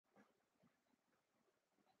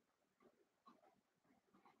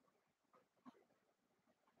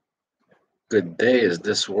Good day. Is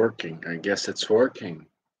this working? I guess it's working.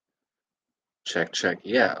 Check, check.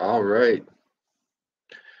 Yeah, all right.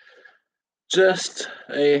 Just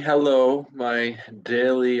a hello, my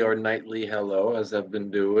daily or nightly hello, as I've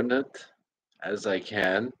been doing it as I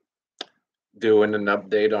can, doing an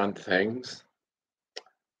update on things.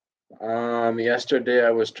 Yesterday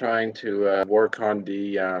I was trying to work on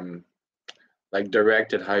the like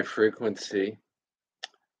directed high frequency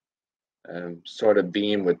sort of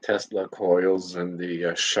beam with Tesla coils and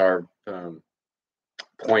the sharp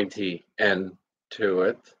pointy end to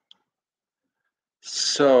it.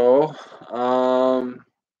 So,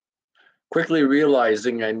 quickly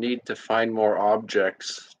realizing I need to find more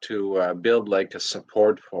objects to build like a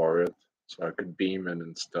support for it so I could beam it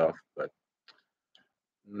and stuff, but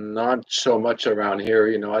not so much around here.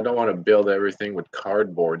 I don't want to build everything with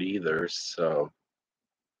cardboard either. So,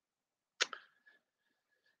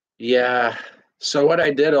 yeah. So, what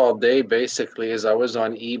I did all day basically is I was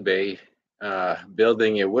on eBay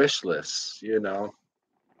building a wish list,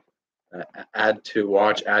 add to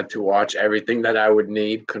watch, everything that I would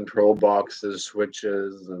need, control boxes,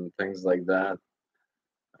 switches, and things like that,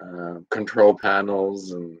 control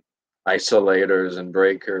panels and isolators and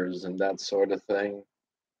breakers and that sort of thing.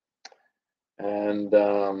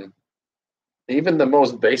 And even the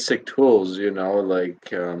most basic tools,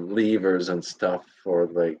 like levers and stuff for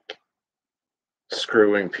like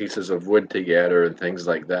screwing pieces of wood together and things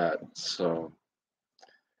like that. So,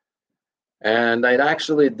 and I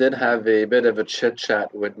actually did have a bit of a chit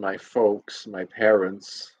chat with my folks, my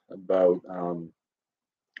parents, about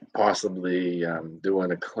possibly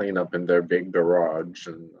doing a cleanup in their big garage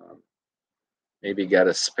and maybe get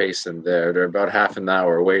a space in there. They're about half an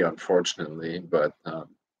hour away, unfortunately, but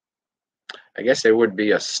I guess it would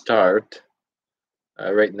be a start.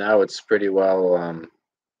 Right now, it's pretty well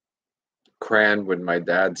crammed with my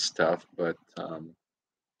dad's stuff, but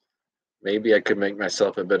maybe I could make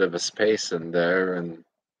myself a bit of a space in there. And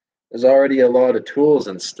there's already a lot of tools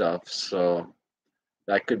and stuff, so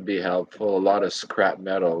that could be helpful. A lot of scrap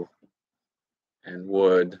metal and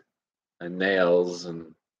wood and nails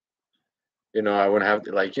and I would have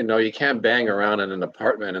to you can't bang around in an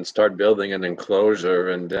apartment and start building an enclosure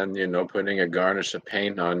and then, putting a garnish of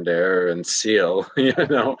paint on there and seal,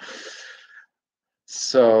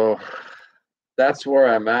 So that's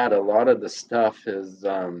where I'm at. A lot of the stuff is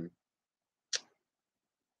I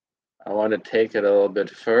want to take it a little bit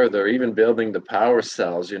further, even building the power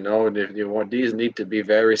cells, and if you want these need to be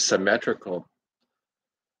very symmetrical.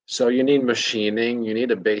 So you need machining, you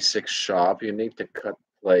need a basic shop, you need to cut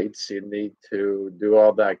plates, you need to do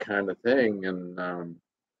all that kind of thing. And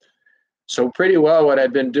so pretty well what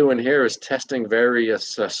I've been doing here is testing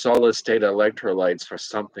various solid state electrolytes for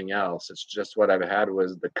something else. It's just what I've had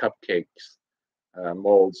was the cupcakes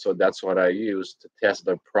mold. So that's what I used to test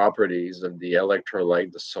the properties of the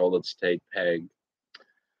electrolyte, the solid state peg.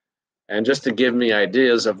 And just to give me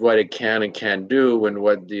ideas of what it can and can't do and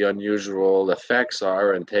what the unusual effects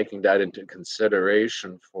are, and taking that into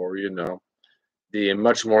consideration for, the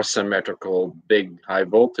much more symmetrical, big, high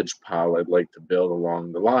voltage pile I'd like to build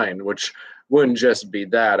along the line, which wouldn't just be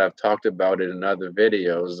that. I've talked about it in other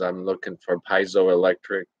videos. I'm looking for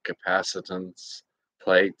piezoelectric capacitance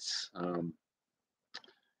plates.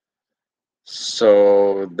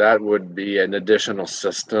 So that would be an additional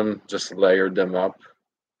system, just layer them up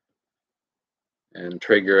and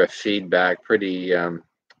trigger a feedback pretty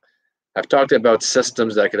I've talked about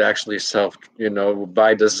systems that could actually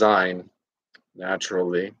by design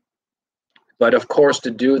naturally. But of course, to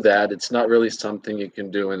do that, it's not really something you can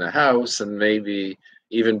do in a house, and maybe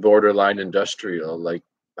even borderline industrial. Like,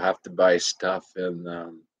 have to buy stuff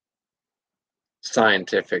in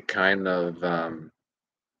scientific kind of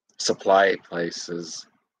supply places,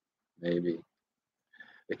 maybe.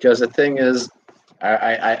 Because the thing is,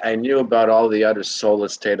 I knew about all the other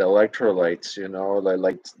solid state electrolytes,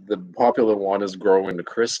 like the popular one is growing the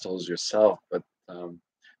crystals yourself, but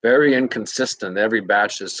very inconsistent. Every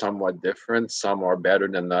batch is somewhat different. Some are better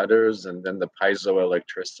than others, and then the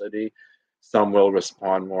piezoelectricity, some will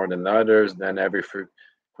respond more than others. Then every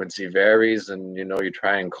frequency varies, and you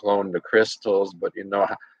try and clone the crystals, but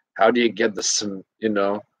how do you get the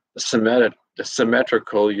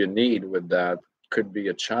symmetrical you need with that? Could be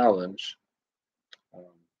a challenge.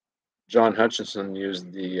 John Hutchinson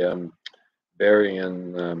used the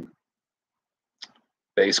barium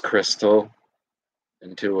base crystal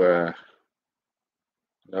into a.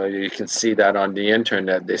 You can see that on the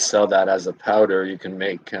internet. They sell that as a powder. You can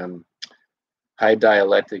make high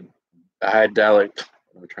dielectric.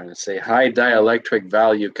 I'm trying to say high dielectric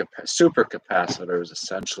value supercapacitors,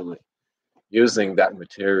 essentially, using that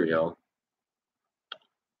material.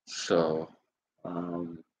 So,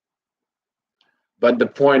 but the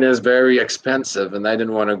point is very expensive, and I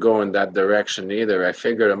didn't want to go in that direction either. I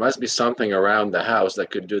figured there must be something around the house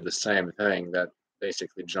that could do the same thing that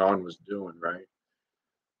basically John was doing, right?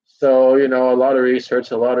 So, a lot of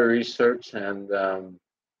research, and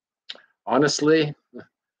honestly,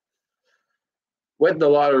 with a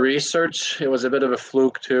lot of research, it was a bit of a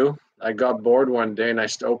fluke too. I got bored one day and I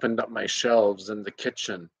opened up my shelves in the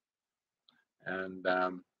kitchen, and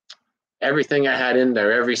everything I had in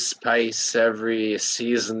there, every spice, every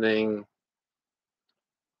seasoning,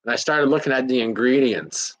 and I started looking at the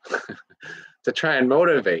ingredients to try and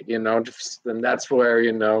motivate, and that's where,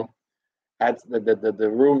 had the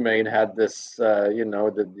roommate had this,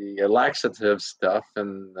 the laxative stuff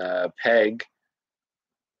and PEG.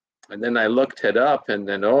 And then I looked it up, and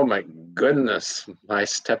then, oh my goodness, I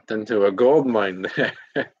stepped into a gold mine there.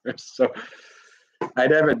 So I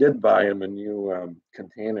never did buy him a new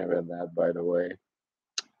container of that, by the way.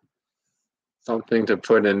 Something to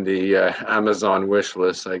put in the Amazon wish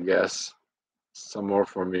list, I guess. Some more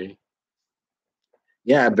for me.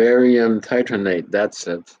 Yeah, barium titanate, that's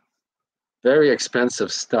it. Very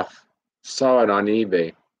expensive stuff. Saw it on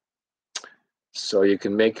eBay. So you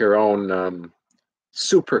can make your own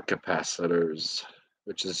supercapacitors,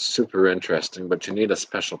 which is super interesting, but you need a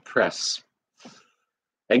special press.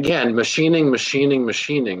 Again, machining,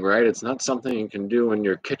 right? It's not something you can do in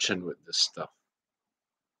your kitchen with this stuff.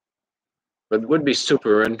 But it would be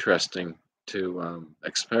super interesting to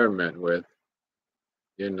experiment with,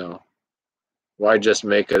 you know. Why just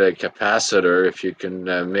make it a capacitor if you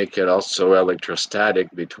can make it also electrostatic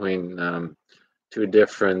between two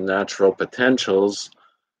different natural potentials,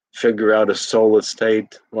 figure out a solid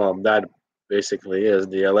state. Well, that basically is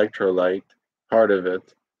the electrolyte part of it.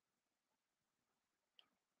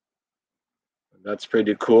 That's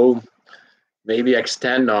pretty cool. Maybe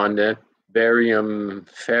extend on it, barium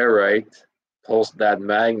ferrite, pulse that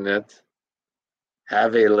magnet,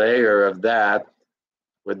 have a layer of that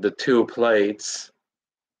with the two plates,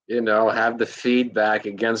 have the feedback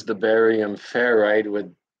against the barium ferrite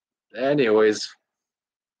with, anyways,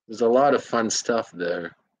 there's a lot of fun stuff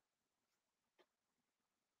there.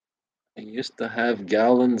 I used to have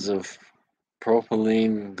gallons of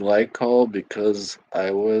propylene glycol because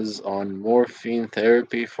I was on morphine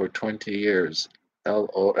therapy for 20 years.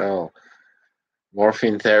 LOL.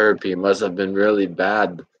 Morphine therapy must have been really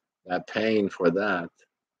bad, that pain for that.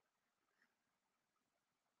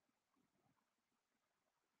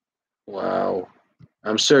 Wow.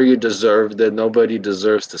 I'm sure you deserved it. Nobody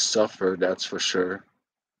deserves to suffer, that's for sure.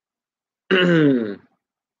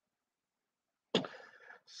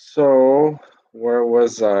 So, where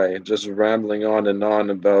was I? Just rambling on and on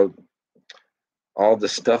about all the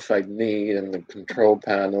stuff I need and the control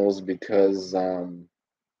panels because a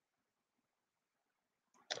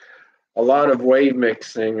lot of wave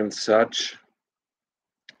mixing and such,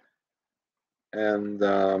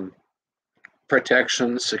 and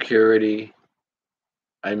protection, security.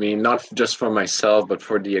 I mean, not just for myself, but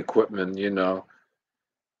for the equipment.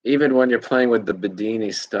 Even when you're playing with the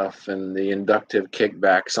Bedini stuff and the inductive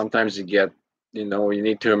kickback, sometimes you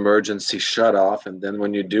need to emergency shut off. And then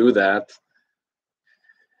when you do that,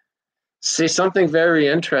 see, something very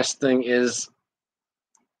interesting is,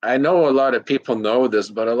 I know a lot of people know this,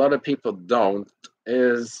 but a lot of people don't,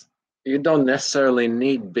 is you don't necessarily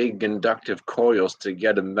need big inductive coils to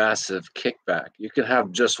get a massive kickback. You can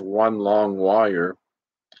have just one long wire,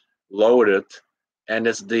 load it, and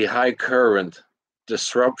it's the high current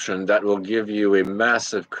disruption that will give you a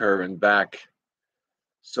massive current back.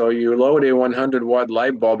 So you load a 100-watt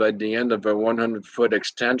light bulb at the end of a 100-foot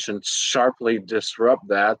extension, sharply disrupt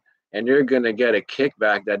that, and you're going to get a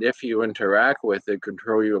kickback that if you interact with it, could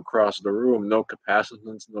throw you across the room. No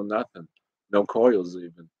capacitance, no nothing, no coils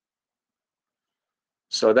even.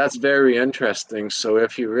 So that's very interesting. So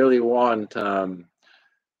if you really want,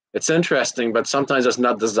 it's interesting, but sometimes it's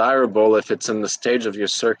not desirable if it's in the stage of your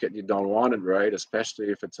circuit you don't want it, right? Especially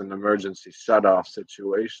if it's an emergency shut-off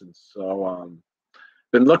situation. So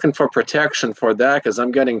been looking for protection for that because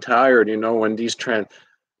I'm getting tired, when these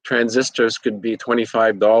transistors could be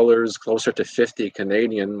 $25, closer to 50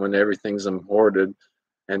 Canadian when everything's imported,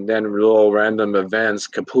 and then little random events,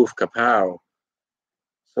 kapoof, kapow.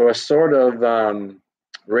 So a sort of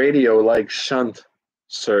radio-like shunt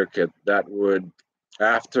circuit that would,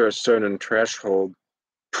 after a certain threshold,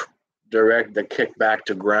 direct the kickback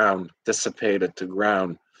to ground, dissipate it to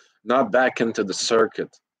ground, not back into the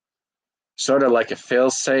circuit. Sort of like a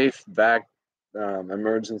fail-safe back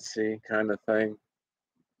emergency kind of thing.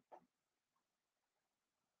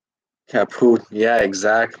 Kaput, yeah,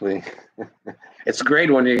 exactly. It's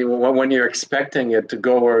great when you're expecting it to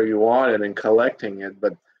go where you want it and collecting it,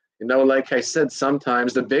 but like I said,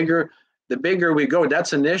 sometimes the bigger we go,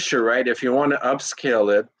 that's an issue, right? If you want to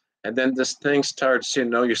upscale it, and then this thing starts,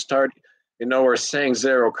 you start, we're saying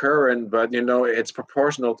zero current, but it's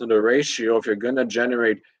proportional to the ratio. If you're going to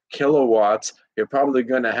generate kilowatts, you're probably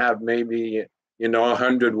going to have maybe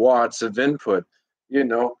 100 watts of input.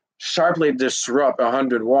 Sharply disrupt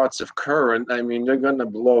 100 watts of current. I mean, you're going to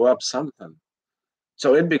blow up something.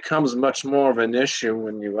 So it becomes much more of an issue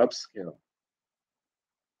when you upscale.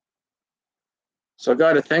 So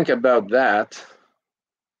got to think about that.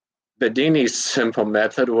 Bedini's simple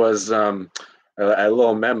method was a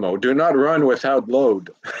little memo. Do not run without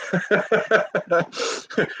load.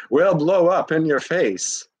 Will blow up in your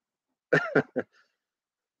face.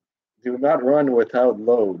 Do not run without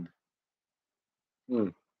load.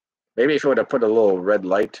 Maybe if you would have put a little red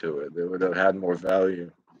light to it, it would have had more value.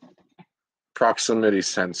 Proximity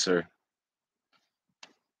sensor.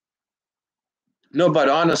 No, but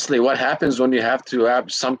honestly, what happens when you have to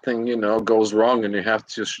have something, goes wrong and you have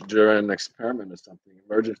to, during an experiment or something,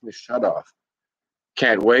 emergency shut off?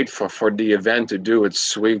 Can't wait for the event to do its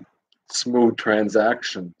sweet, smooth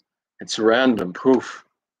transaction. It's random, poof.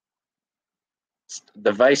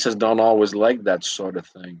 Devices don't always like that sort of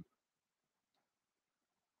thing.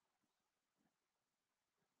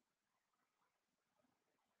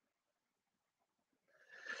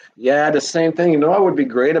 Yeah, the same thing. What would be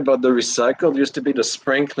great about the recycled used to be the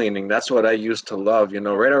spring cleaning. That's what I used to love.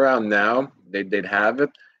 Right around now, they'd have it.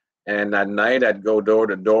 And at night, I'd go door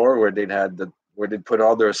to door where they'd put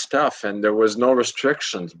all their stuff, and there was no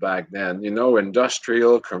restrictions back then.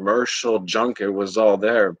 Industrial, commercial, junk, it was all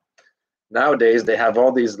there. Nowadays, they have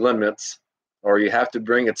all these limits, or you have to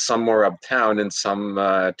bring it somewhere uptown in some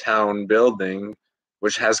town building,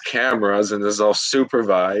 which has cameras and is all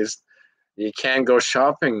supervised. You can't go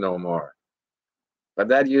shopping no more. But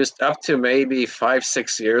that used up to maybe 5,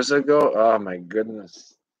 6 years ago. Oh my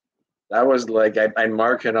goodness. That was like I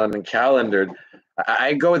mark it on the calendar.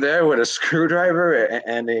 I go there with a screwdriver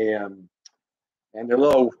and a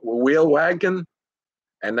little wheel wagon,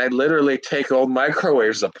 and I literally take old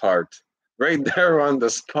microwaves apart right there on the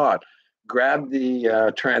spot. Grab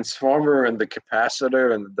the transformer and the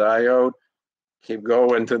capacitor and the diode. Keep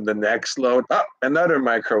going to the next load. Oh, another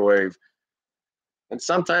microwave. And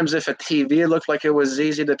sometimes, if a TV looked like it was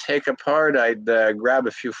easy to take apart, I'd grab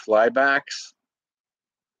a few flybacks.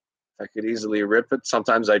 I could easily rip it.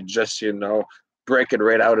 Sometimes I just, break it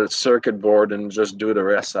right out of the circuit board and just do the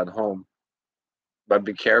rest at home. But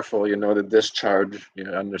be careful, the discharge, you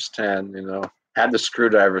understand, had the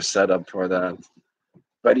screwdriver set up for that.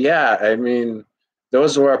 But yeah, I mean,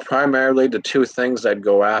 those were primarily the two things I'd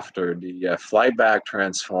go after, the flyback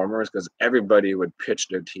transformers, because everybody would pitch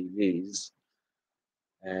their TVs,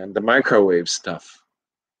 and the microwave stuff.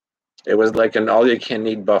 It was like an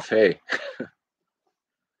all-you-can-eat buffet.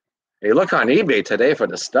 You look on eBay today for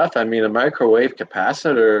the stuff. I mean, a microwave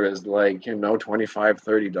capacitor is like, $25,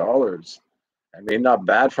 $30. I mean, not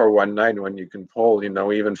bad for one night when you can pull,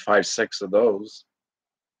 even 5, 6 of those.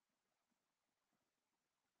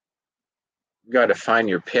 You got to find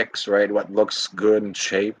your picks, right? What looks good in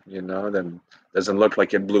shape, then doesn't look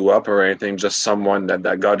like it blew up or anything. Just someone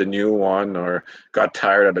that got a new one or got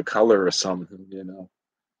tired of the color or something.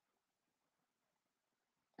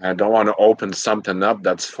 I don't want to open something up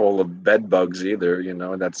that's full of bed bugs either,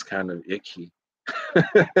 that's kind of icky.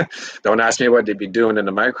 Don't ask me what they'd be doing in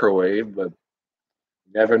the microwave, but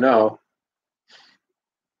you never know.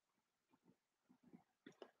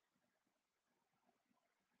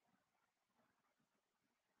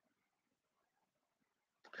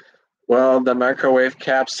 Well, the microwave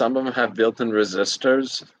caps, some of them have built-in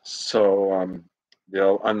resistors, so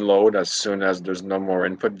they'll unload as soon as there's no more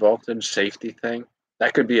input voltage, safety thing.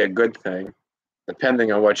 That could be a good thing,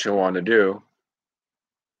 depending on what you want to do.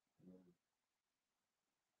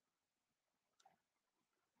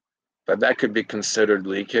 But that could be considered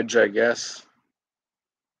leakage, I guess.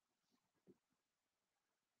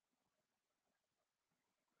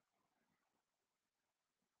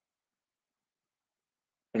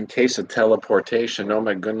 In case of teleportation, oh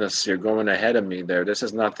my goodness, you're going ahead of me there. This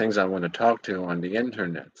is not things I want to talk to on the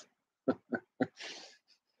internet.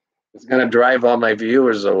 It's going to drive all my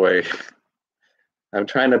viewers away. I'm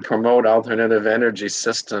trying to promote alternative energy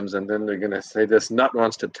systems, and then they're going to say this nut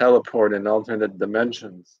wants to teleport in alternate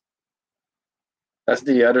dimensions. That's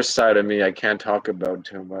the other side of me I can't talk about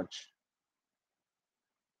too much.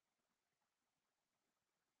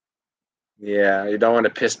 Yeah, you don't want to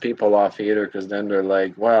piss people off either, because then they're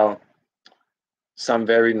like, well, some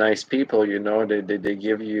very nice people, they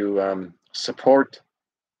give you support,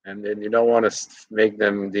 and then you don't want to make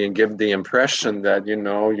them give the impression that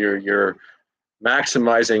you're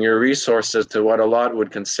maximizing your resources to what a lot would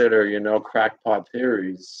consider crackpot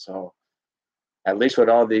theories. So at least with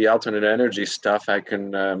all the alternate energy stuff, I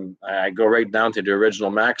go right down to the original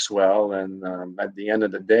Maxwell, and at the end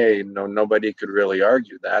of the day, nobody could really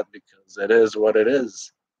argue that because it is what it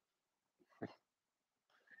is.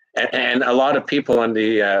 And a lot of people in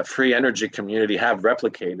the free energy community have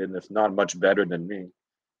replicated, if not much better than me.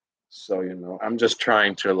 So I'm just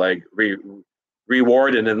trying to like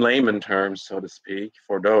reward it in layman terms, so to speak,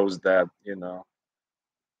 for those that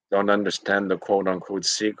don't understand the quote unquote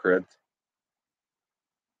secret.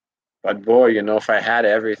 But boy, if I had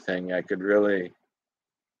everything, I could really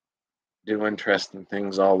do interesting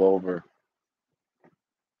things all over.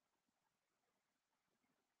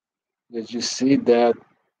 Did you see that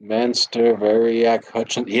Manster Variac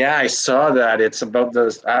Hutchin? Yeah, I saw that. It's about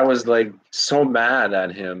this. I was like so mad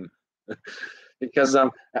at him because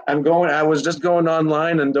I was just going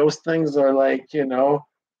online, and those things are like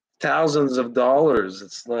thousands of dollars.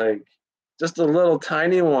 It's like just a little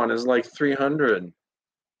tiny one is like 300,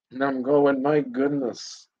 and I'm going, my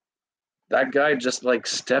goodness, that guy just like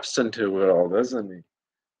steps into it all, doesn't he? I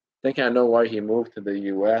think I know why he moved to the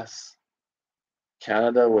U.S.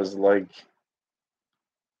 Canada was like,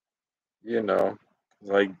 you know,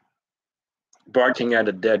 like barking at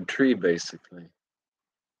a dead tree, basically.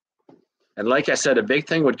 And like I said, a big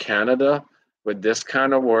thing with Canada, with this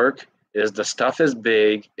kind of work, is the stuff is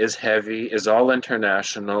big, is heavy, is all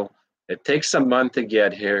international. It takes a month to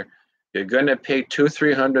get here. You're going to pay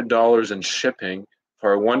 $200-300 in shipping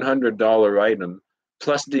for a $100 item,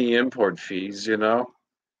 plus the import fees.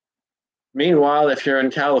 Meanwhile, if you're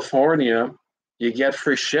in California, you get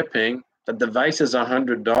free shipping. The device is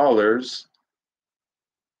 $100.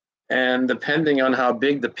 And depending on how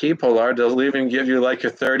big the people are, they'll even give you like a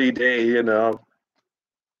 30-day,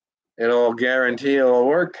 it'll guarantee it'll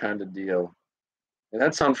work kind of deal. And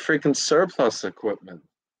that's on freaking surplus equipment.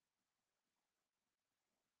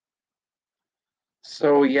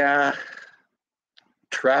 So yeah,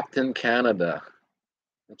 trapped in Canada.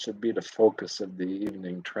 That should be the focus of the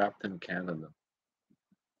evening, trapped in Canada.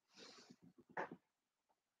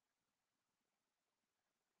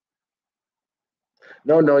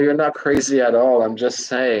 No, you're not crazy at all. I'm just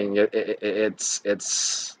saying it's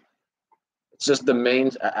just the main.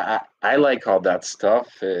 I like all that stuff.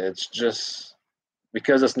 It's just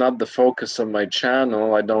because it's not the focus of my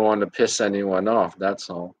channel. I don't want to piss anyone off. That's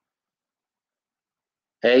all.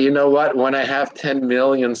 Hey, you know what? When I have 10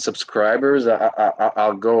 million subscribers,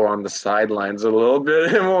 I'll go on the sidelines a little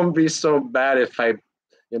bit. It won't be so bad if I,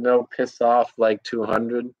 piss off like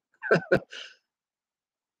 200.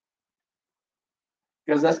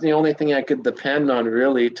 Because that's the only thing I could depend on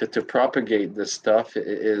really to propagate this stuff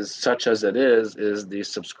is such as it is the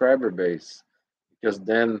subscriber base. Because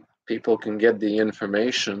then people can get the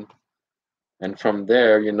information, and from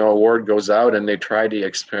there, word goes out and they try the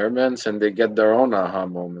experiments and they get their own aha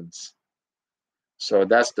moments. So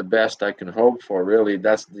that's the best I can hope for, really.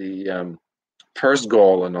 That's the first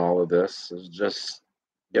goal in all of this, is just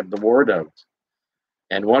get the word out.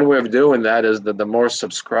 And one way of doing that is that the more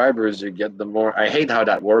subscribers you get, the more. I hate how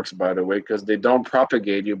that works, by the way, because they don't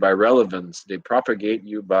propagate you by relevance. They propagate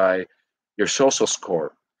you by your social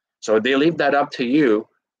score. So they leave that up to you.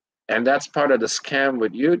 And that's part of the scam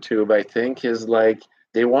with YouTube, I think, is like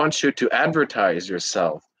they want you to advertise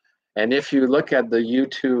yourself. And if you look at the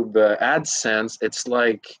YouTube AdSense, it's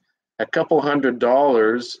like a couple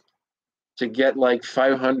 $100 to get like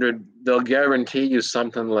 500. They'll guarantee you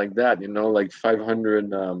something like that, like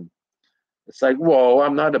 500. It's like, whoa,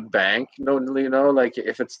 I'm not a bank. No, like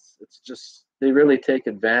if it's just, they really take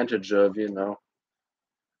advantage of.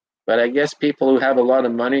 But I guess people who have a lot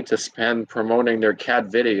of money to spend promoting their cat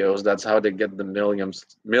videos, that's how they get the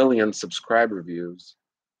million subscriber views.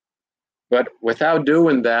 But without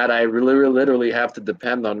doing that, I really literally have to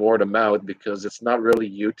depend on word of mouth, because it's not really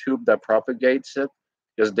YouTube that propagates it,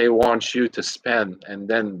 because they want you to spend and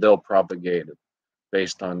then they'll propagate it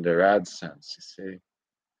based on their AdSense, you see.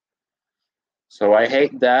 So I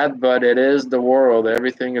hate that, but it is the world.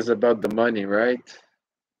 Everything is about the money, right?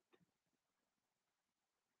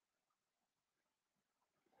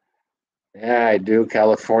 Yeah, I do.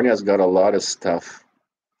 California's got a lot of stuff.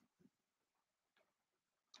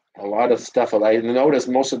 A lot of stuff. I noticed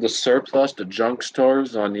most of the surplus, the junk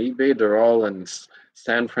stores on eBay, they're all in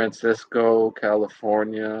San Francisco,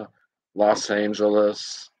 California, Los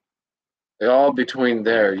Angeles. They're all between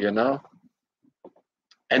there.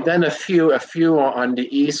 And then a few on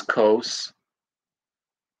the East Coast,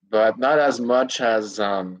 but not as much as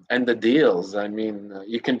and the deals. I mean,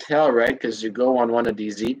 you can tell, right? Because you go on one of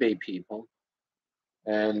these eBay people,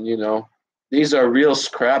 and these are real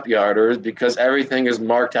scrap yarders because everything is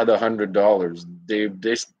marked at $100.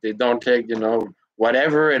 They don't take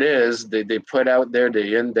whatever it is they put out there.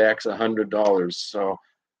 They index $100. So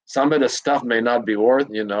some of the stuff may not be worth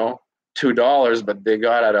 $2, but they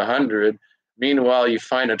got at 100. Meanwhile, you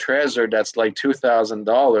find a treasure that's like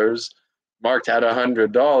 $2,000 marked at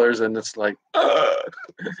 $100, and it's like,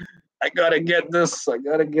 I gotta get this. I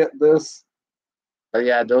gotta get this. But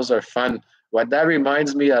yeah, those are fun. What that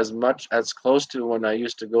reminds me as much as close to when I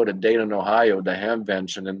used to go to Dayton, Ohio, the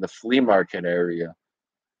Hamvention in the flea market area,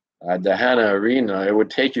 the Hannah Arena. It would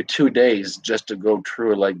take you 2 days just to go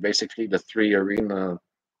through like basically the three arena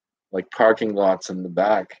like parking lots in the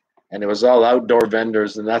back, and it was all outdoor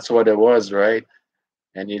vendors, and that's what it was, right?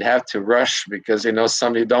 And you'd have to rush because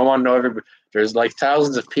some you don't want to know everybody. There's like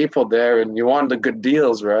thousands of people there, and you want the good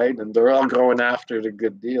deals, right? And they're all going after the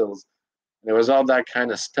good deals. There was all that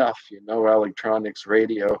kind of stuff, electronics,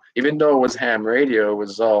 radio. Even though it was ham radio, it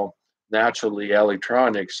was all naturally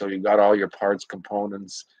electronic. So you got all your parts,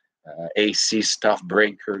 components, AC stuff,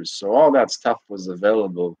 breakers. So all that stuff was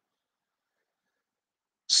available.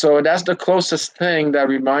 So that's the closest thing that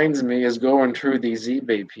reminds me is going through these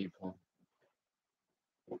eBay people.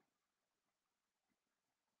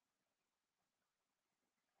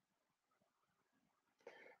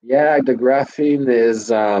 Yeah, the graphene is,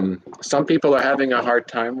 some people are having a hard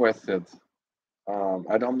time with it.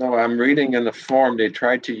 I don't know. I'm reading in the forum they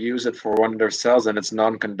tried to use it for one of their cells and it's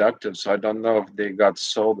non-conductive. So I don't know if they got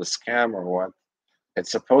sold a scam or what.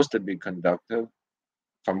 It's supposed to be conductive,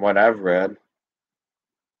 from what I've read.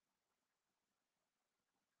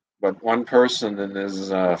 But one person in his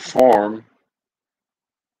forum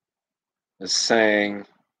is saying,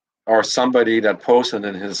 or somebody that posted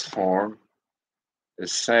in his forum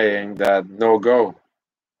is saying that no go,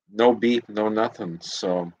 no beep, no nothing.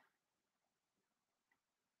 So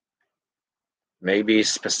maybe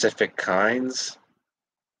specific kinds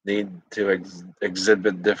need to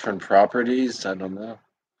exhibit different properties. I don't know.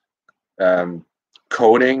 Um,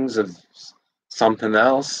 Coatings of something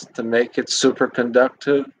else to make it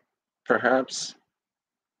superconductive, perhaps.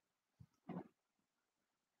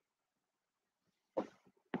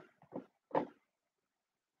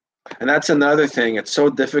 And that's another thing. It's so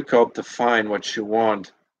difficult to find what you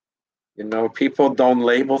want. People don't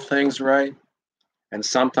label things right. And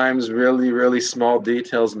sometimes really, really small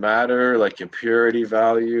details matter, like your purity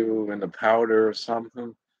value in the powder or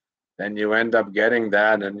something. Then you end up getting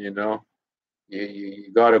that, and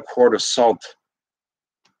you got a quart of salt.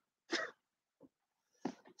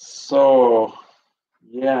 So,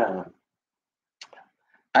 yeah,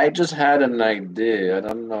 I just had an idea. I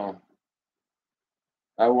don't know.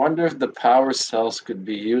 I wonder if the power cells could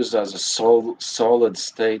be used as a solid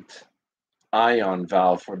state ion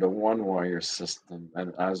valve for the one wire system.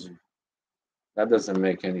 And as that doesn't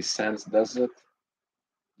make any sense, does it?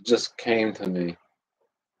 Just came to me.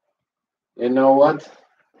 You know what?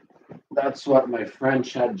 That's what my friend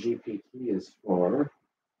ChatGPT is for.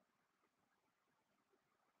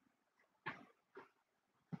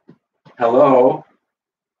 Hello?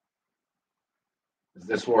 Is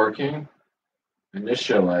this working?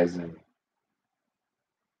 Initializing.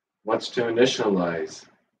 What's to initialize?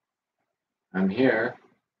 I'm here.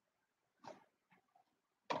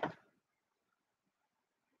 It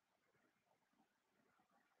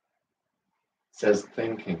says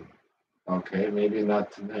thinking. Okay, maybe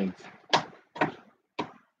not tonight.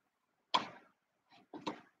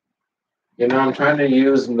 I'm trying to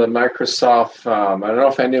use the Microsoft. I don't know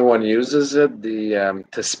if anyone uses it. The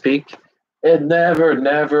to speak. It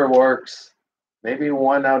never works. Maybe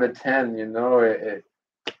 1 out of 10.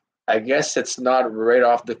 I guess it's not right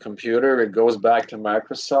off the computer. It goes back to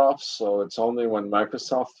Microsoft. So it's only when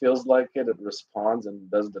Microsoft feels like it responds and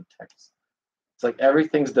does the text. It's like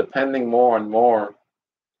everything's depending more and more.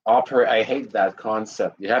 I hate that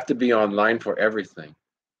concept. You have to be online for everything.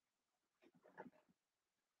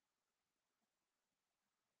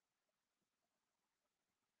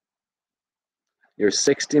 You're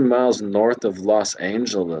 60 miles north of Los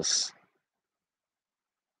Angeles.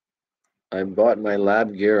 I bought my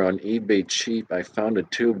lab gear on eBay cheap. I found a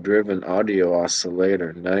tube-driven audio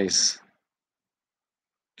oscillator. Nice.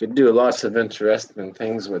 Could do lots of interesting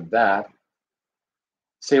things with that.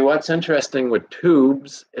 See, what's interesting with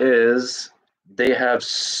tubes is they have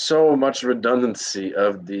so much redundancy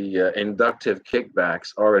of the inductive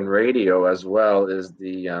kickbacks, or in radio as well is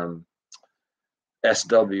the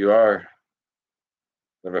SWR,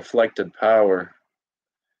 the reflected power.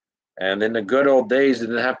 And in the good old days, you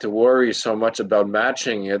didn't have to worry so much about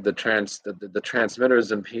matching it. The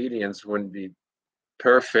transmitter's impedance wouldn't be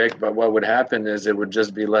perfect, but what would happen is it would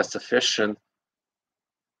just be less efficient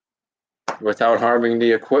without harming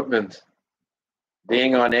the equipment.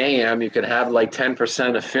 Being on AM, you could have like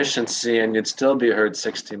 10% efficiency and you'd still be heard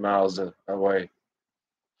 60 miles away.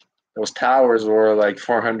 Those towers were like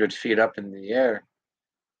 400 feet up in the air.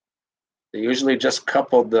 They usually just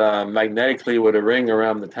coupled magnetically with a ring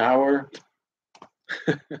around the tower.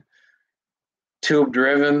 Tube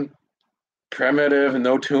driven, primitive,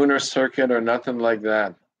 no tuner circuit or nothing like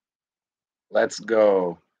that. Let's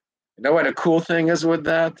go. You know what a cool thing is with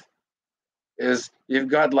that? Is you've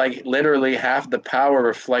got like literally half the power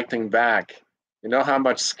reflecting back. You know how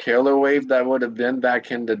much scalar wave that would have been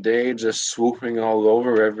back in the day, just swooping all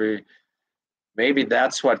over every. Maybe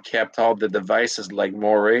that's what kept all the devices like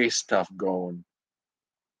Moray stuff going.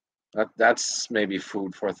 That's maybe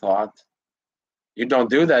food for thought. You don't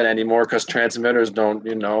do that anymore because transmitters don't,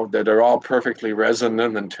 they're all perfectly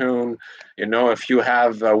resonant and tuned. If you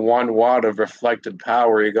have 1 watt of reflected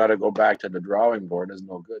power, you got to go back to the drawing board. It's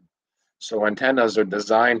no good. So antennas are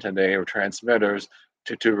designed today, or transmitters,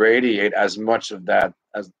 to radiate as much of that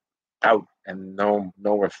as out and no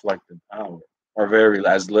reflected power, or very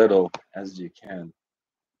as little as you can,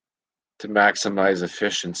 to maximize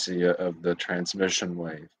efficiency of the transmission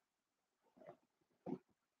wave.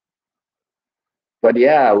 But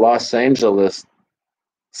yeah, Los Angeles,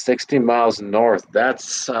 60 miles north.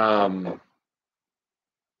 That's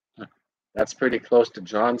pretty close to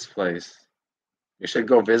John's place. You should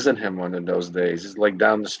go visit him one of those days. He's like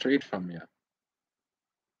down the street from you.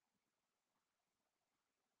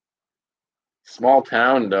 Small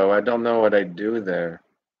town though. I don't know what I'd do there.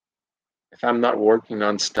 If I'm not working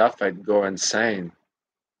on stuff, I'd go insane.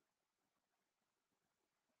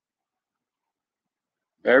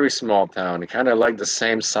 Very small town. Kind of like the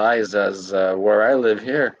same size as where I live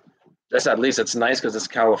here. Just at least it's nice because it's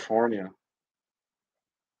California.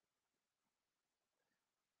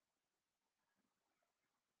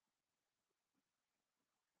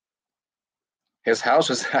 His house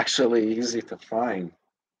was actually easy to find.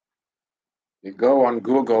 You go on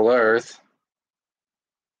Google Earth,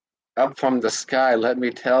 up from the sky, let me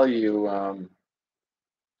tell you,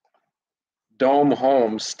 dome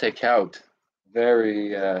homes stick out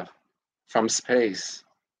very from space.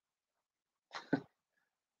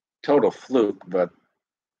 Total fluke, but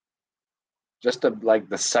just like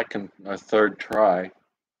the second or third try.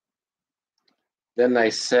 Then I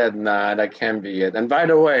said, nah, that can't be it. And by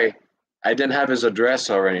the way, I didn't have his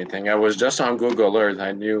address or anything. I was just on Google Earth.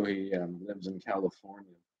 I knew he lives in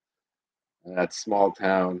California, that small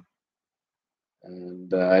town.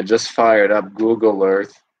 And I just fired up Google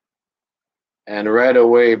Earth, and right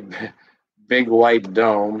away, big white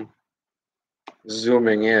dome,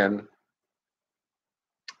 zooming in,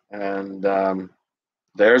 and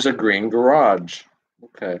there's a green garage.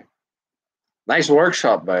 Okay. Nice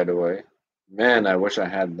workshop, by the way. Man, I wish I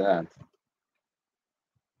had that.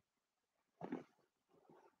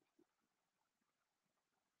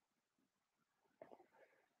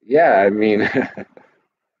 Yeah, I mean,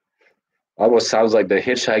 almost sounds like the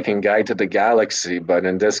Hitchhiking Guide to the Galaxy, but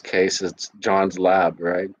in this case, it's John's lab,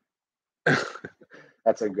 right?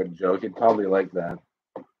 That's a good joke. He'd probably like that.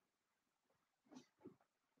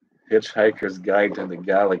 Hitchhiker's Guide to the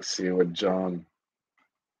Galaxy with John.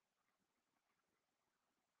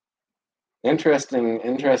 Interesting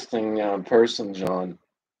person, John.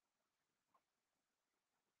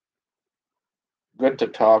 Good to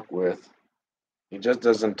talk with. He just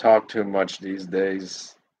doesn't talk too much these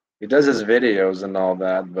days. He does his videos and all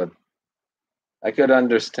that, but I could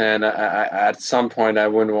understand. At some point, I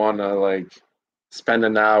wouldn't want to like spend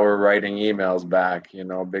an hour writing emails back.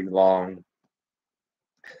 Big long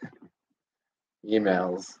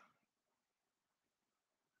emails.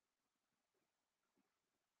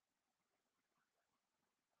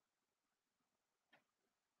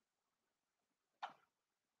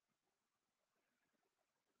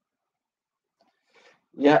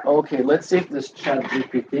 Yeah, okay, let's see if this chat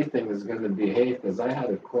GPT thing is going to behave, because I had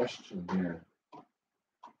a question here.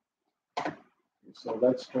 So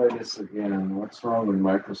let's try this again. What's wrong with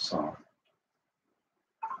Microsoft?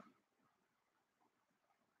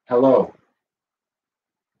 Hello.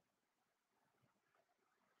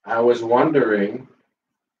 I was wondering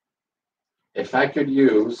if I could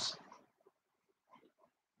use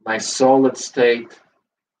my solid state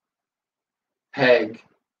PEG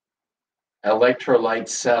electrolyte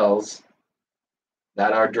cells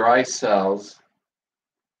that are dry cells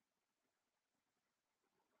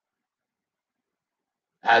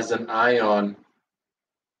as an ion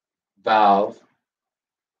valve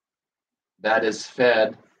that is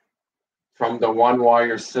fed from the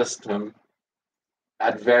one-wire system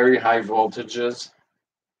at very high voltages,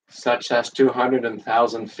 such as 200 and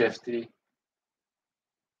 1050.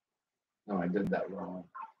 No, I did that wrong.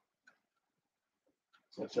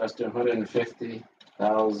 Such as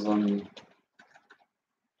 250,000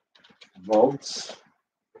 volts.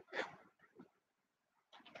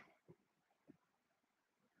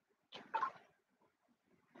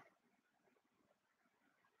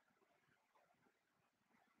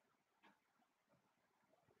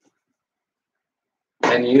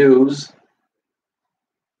 And use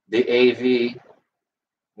the AV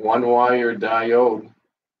one-wire diode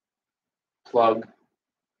plug.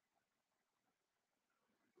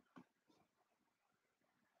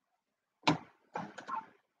 Does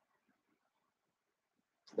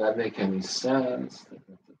that make any sense?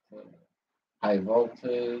 High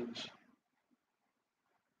voltage.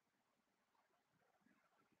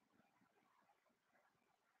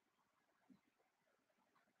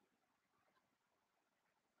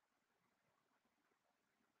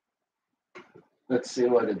 Let's see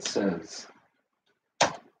what it says.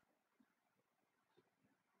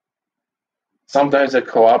 Sometimes it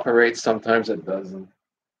cooperates, sometimes it doesn't.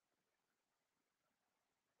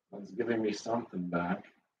 It's giving me something back.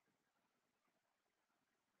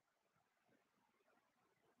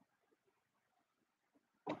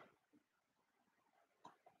 So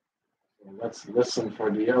let's listen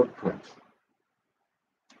for the output.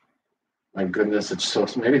 My goodness, it's so,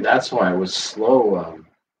 maybe that's why I was slow.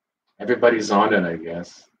 Everybody's on it, I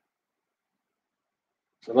guess.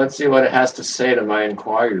 So let's see what it has to say to my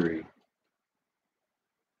inquiry.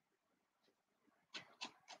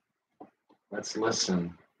 Let's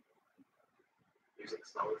listen. Using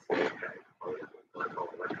solid-state polyethylene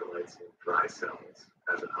electrolytes in dry cells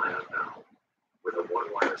as an ion valve with a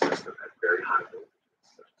one-wire system at very high voltages,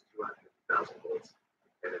 such as 250,000 volts,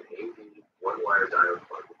 and an AV one-wire diode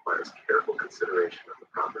plug requires careful consideration of the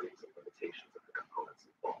properties and limitations of the components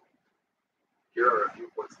involved. Here are a few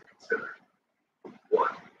points to consider. 1.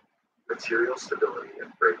 Material stability and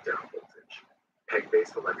breakdown voltage.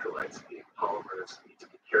 PEG-based electrolytes, being polymers, need to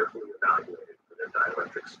be carefully evaluated for their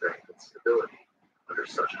dielectric strength and stability under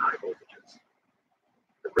such high voltages.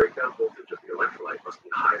 The breakdown voltage of the electrolyte must be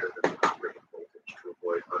higher than the operating voltage to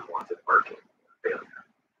avoid unwanted arcing or failure.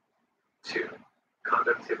 2.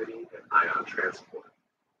 Conductivity and ion transport.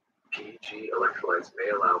 PEG electrolytes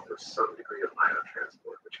may allow for some degree of ion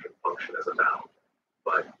transport, which can function as a valve,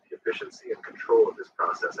 but the efficiency and control of this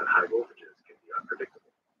process at high voltages can be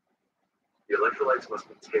unpredictable. The electrolytes must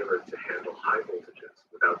be tailored to handle high voltages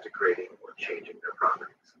without degrading or changing their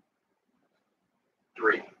properties.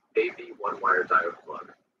 3. AV one-wire diode plug.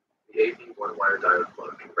 The AV one-wire diode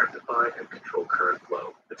plug can rectify and control current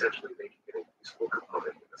flow, potentially making it a useful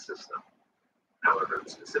component in the system. However, the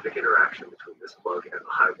specific interaction between this plug and the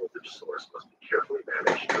high voltage source must be carefully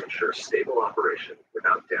managed to ensure stable operation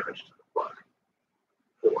without damage to the plug.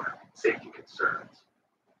 4. Safety concerns.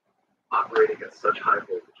 Operating at such high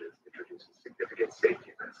voltages introduces significant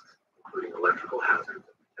safety risks, including electrical hazards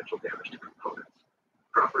and potential damage to components.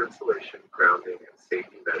 Proper installation, grounding, and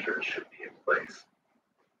safety measures should be in place.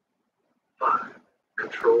 5.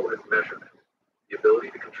 Control and measurement. The ability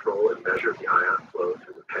to control and measure the ion flow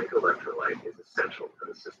through the PEG electrolyte is essential for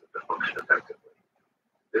the system to function effectively.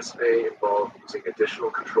 This may involve using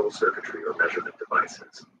additional control circuitry or measurement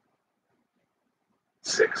devices.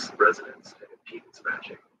 6. Resonance and impedance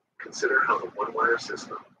matching. Consider how the one-wire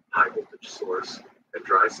system, high voltage source, and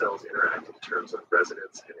dry cells interact in terms of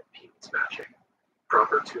resonance and impedance matching.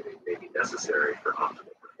 Proper tuning may be necessary for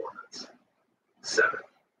optimal performance. 7.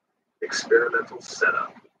 Experimental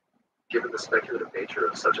setup. Given the speculative nature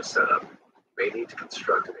of such a setup, you may need to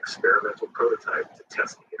construct an experimental prototype to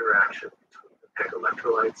test the interaction between the PEG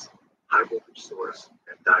electrolytes, high voltage source,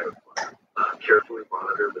 and diode plug. Carefully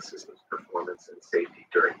monitor the system's performance and safety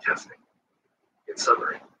during testing. In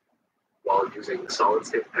summary, while using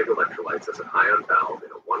solid-state PEG electrolytes as an ion valve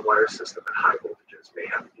in a one-wire system at high voltages may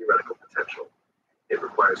have theoretical potential, it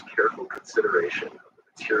requires careful consideration of the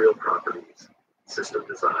material properties, system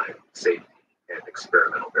design, safety, and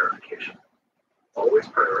experimental verification. Always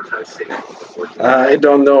prioritize safety before I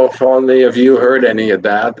don't know if only of you heard any of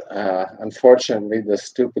that. Unfortunately, the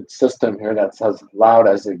stupid system here, that's as loud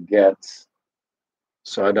as it gets.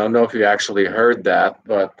 So I don't know if you actually heard that,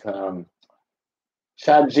 but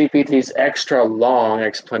ChatGPT's extra long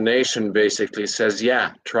explanation basically says,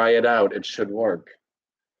 yeah, try it out. It should work.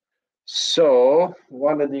 So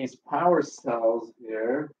one of these power cells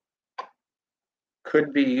here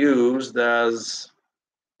could be used as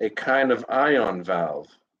a kind of ion valve.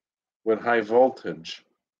 with high voltage,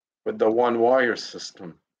 with the one wire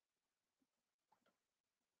system.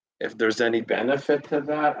 If there's any benefit to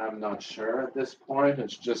that, I'm not sure at this point.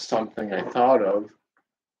 It's just something I thought of.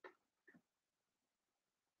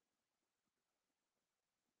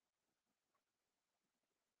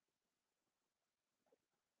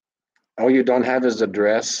 Oh, you don't have his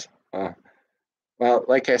address? Well,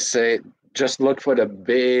 like I say, just look for the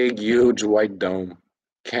big, huge white dome.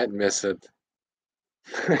 Can't miss it.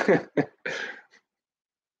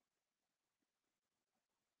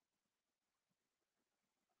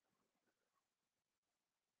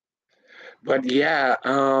 But yeah,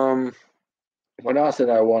 what else did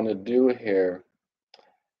I want to do here?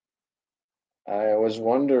 I was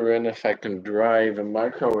wondering if I can drive a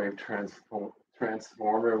microwave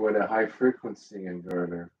transformer with a high frequency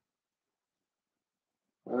inverter.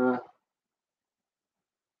 Uh,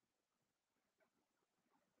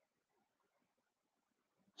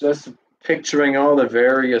 just picturing all the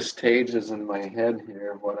various stages in my head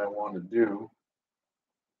here of what I want to do.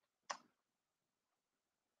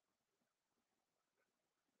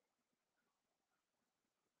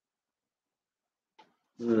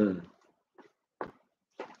 Hmm.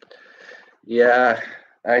 Yeah,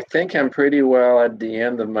 I think I'm pretty well at the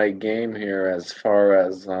end of my game here as far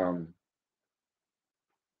as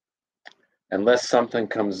unless something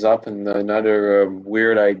comes up and another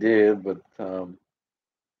weird idea, but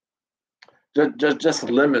just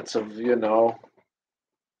limits of, you know,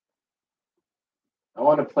 I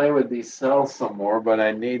want to play with these cells some more, but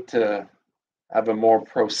I need to have a more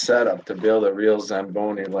pro setup to build a real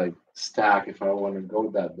Zamboni like stack if I want to go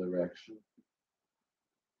that direction.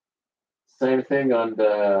 Same thing on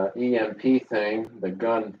the EMP thing, the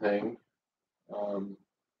gun thing. Um,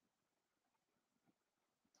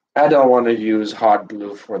 I don't want to use hot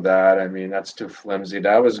glue for that. I mean, that's too flimsy.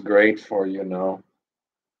 That was great for, you know,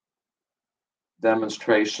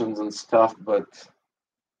 demonstrations and stuff, but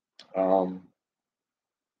um,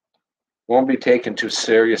 won't be taken too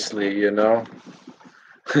seriously, you know,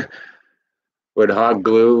 with hot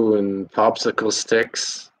glue and popsicle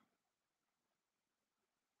sticks.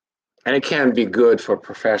 And it can't be good for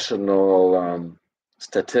professional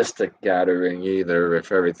statistic gathering either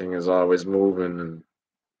if everything is always moving. And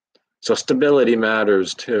so stability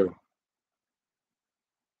matters too.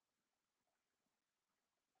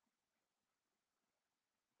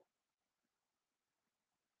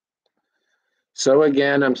 So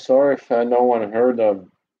again, I'm sorry if no one heard of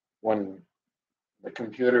when the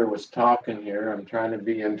computer was talking here. I'm trying to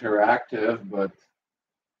be interactive, but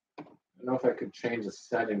I don't know if I could change the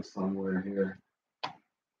setting somewhere here.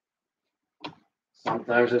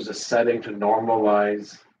 Sometimes there's a setting to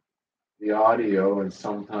normalize the audio, and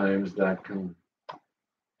sometimes that can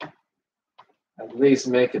at least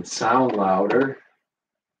make it sound louder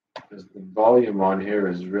because the volume on here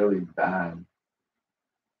is really bad.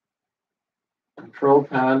 Control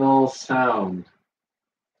panel sound.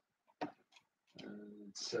 And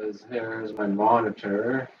it says here's my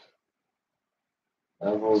monitor.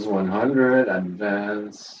 Levels 100,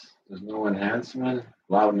 advanced. There's no enhancement.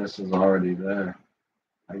 Loudness is already there.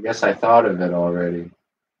 I guess I thought of it already.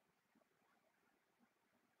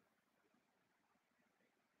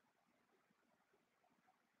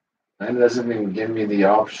 And it doesn't even give me the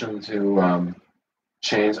option to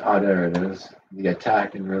change. Oh, there it is. The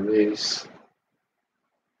attack and release.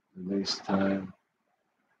 Release time.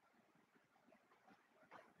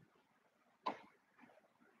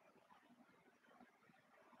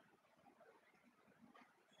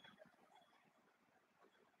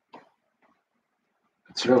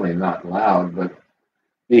 It's really not loud, but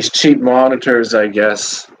these cheap monitors, I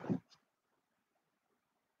guess.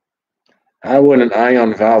 How would an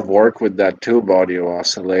ion valve work with that tube audio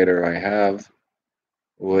oscillator I have?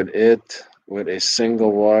 Would it, with a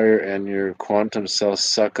single wire and your quantum cells,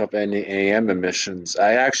 suck up any AM emissions?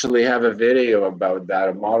 I actually have a video about that,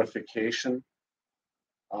 a modification.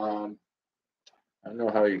 I don't know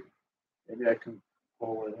how you, maybe I can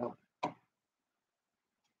pull it up.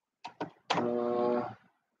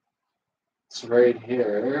 It's right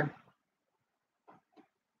here.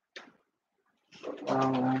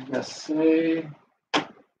 I guess see.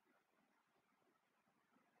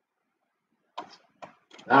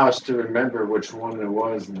 Now it's to remember which one it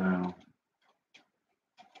was now.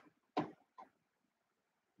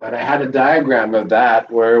 But I had a diagram of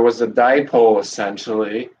that where it was a dipole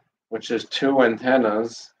essentially, which is two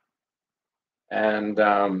antennas, and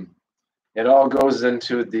it all goes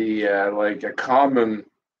into the like a common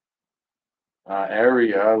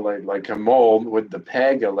area, like a mold with the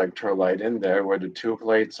PEG electrolyte in there, where the two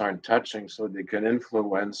plates aren't touching, so they can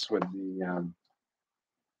influence with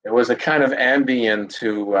It was a kind of ambient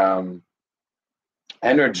to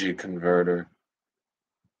energy converter.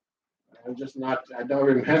 I'm just not, I don't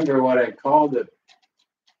remember what I called it.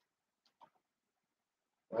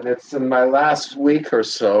 But it's in my last week or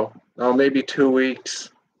so. No, maybe 2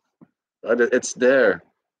 weeks. But it's there.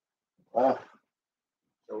 Ah,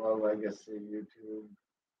 Joel Legacy YouTube.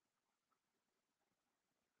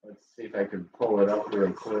 Let's see if I can pull it up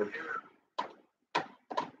real quick.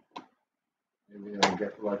 Maybe I'll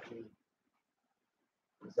get lucky.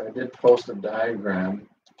 Because I did post a diagram.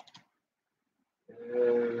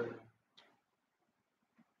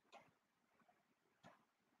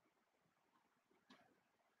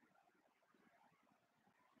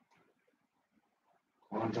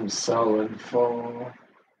 Quantum cell info.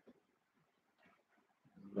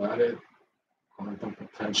 Got it. Quantum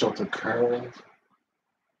potential to current.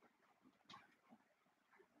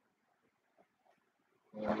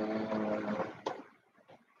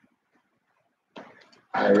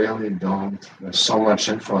 I really don't. There's so much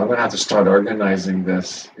info. I'm gonna have to start organizing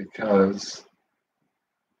this because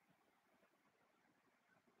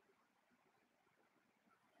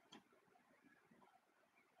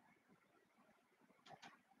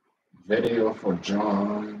video for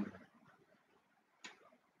John.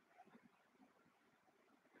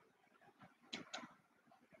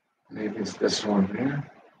 Maybe it's this one here.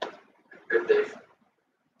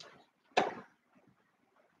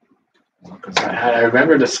 Because I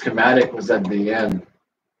remember the schematic was at the end.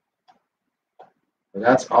 But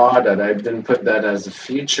that's odd that I didn't put that as a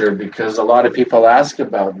feature because a lot of people ask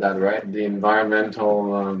about that, right? The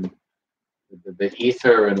environmental, the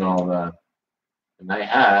ether and all that. And I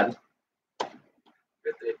had,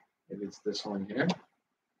 maybe it's this one here.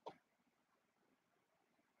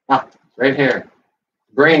 Ah, right here.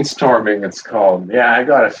 Brainstorming, it's called. Yeah, I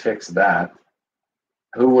gotta fix that.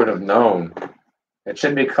 Who would have known? It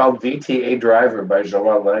should be called VTA Driver by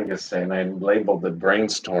Joel Legacy, and I labeled it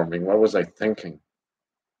Brainstorming. What was I thinking?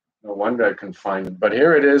 No wonder I can find it. But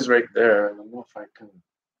here it is right there. I don't know if I can.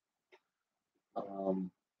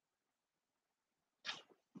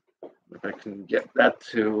 If I can get that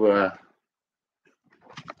to. I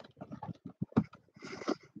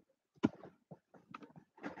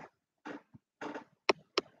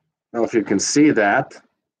don't know if you can see that.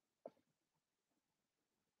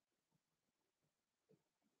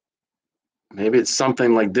 Maybe it's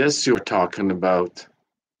something like this you were talking about.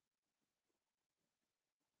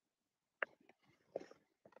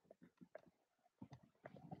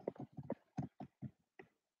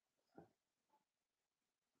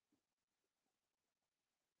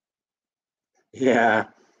 Yeah,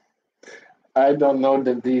 I don't know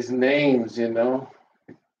these names, you know.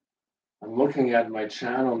 I'm looking at my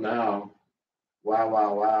channel now. Wow,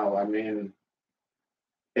 wow, wow. I mean,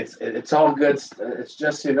 it's all good. It's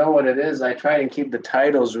just, you know what it is. I try and keep the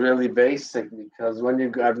titles really basic because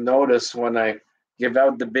I've noticed when I give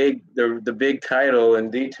out the big title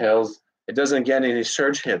and details, it doesn't get any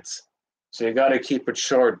search hits. So you got to keep it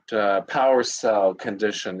short. Power cell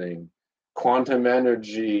conditioning, quantum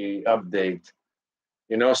energy update.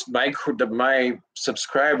 You know, my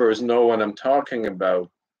subscribers know what I'm talking about,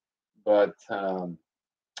 but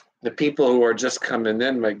the people who are just coming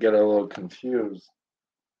in might get a little confused.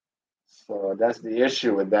 So that's the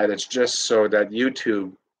issue with that. It's just so that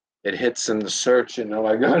YouTube, it hits in the search. You know,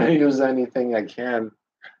 I gotta use anything I can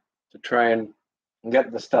to try and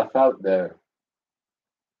get the stuff out there.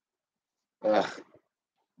 Ugh.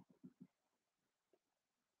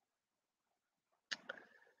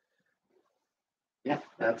 Yeah,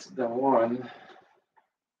 that's the one.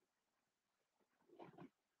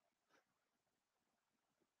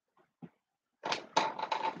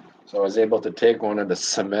 So I was able to take one of the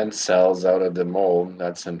cement cells out of the mold.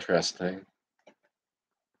 That's interesting.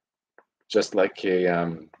 Just like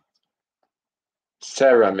a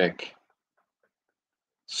ceramic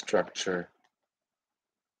structure.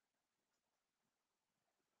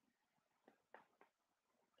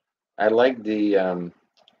 I like the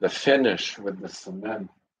finish with the cement.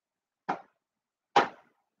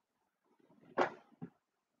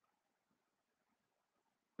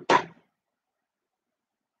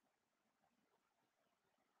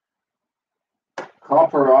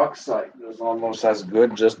 Copper oxide is almost as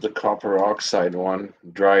good, just the copper oxide one,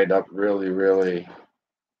 dried up really, really,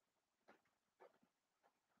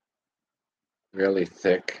 really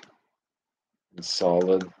thick and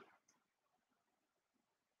solid.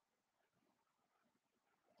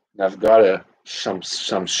 And I've got some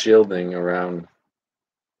shielding around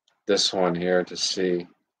this one here to see if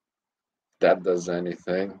that does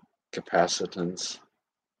anything. Capacitance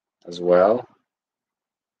as well.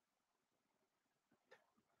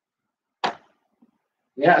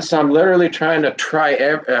 Yeah, so I'm literally trying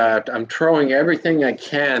to I'm throwing everything I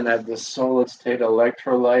can at the solid state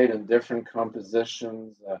electrolyte in different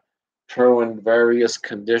compositions, throwing various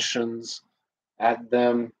conditions at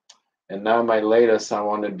them. And now my latest, I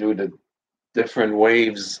want to do the different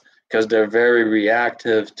waves because they're very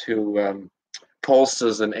reactive to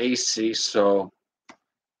pulses and AC. So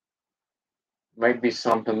might be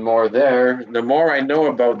something more there. The more I know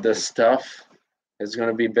about this stuff, it's going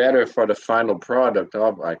to be better for the final product.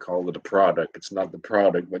 Oh, I call it a product. It's not the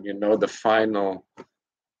product, but the final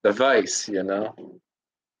device.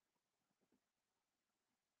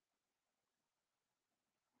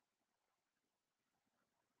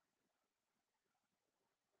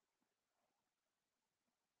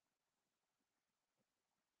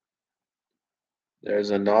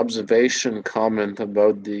 There's an observation comment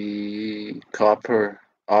about the copper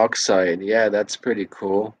oxide. Yeah, that's pretty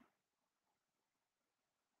cool.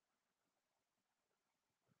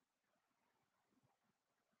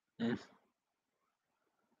 Mm.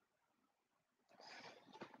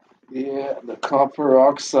 Yeah, the copper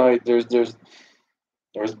oxide. There's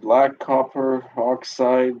black copper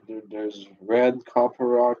oxide. There's red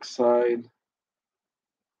copper oxide.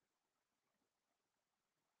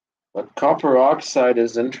 But copper oxide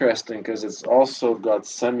is interesting because it's also got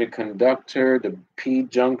semiconductor, the P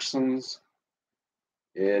junctions.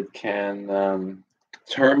 It can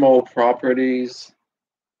thermal properties.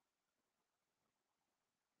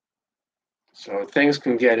 So things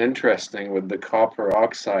can get interesting with the copper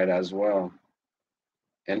oxide as well,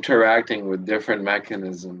 interacting with different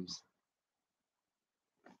mechanisms.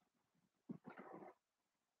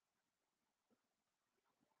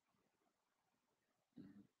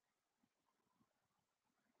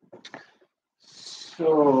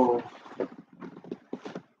 So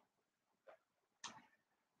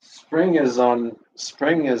spring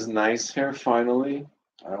is nice here finally.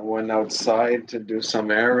 I went outside to do some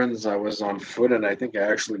errands. I was on foot and I think I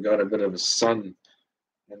actually got a bit of a sun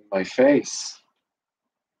in my face.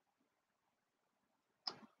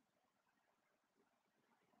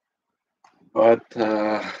 But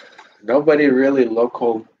nobody really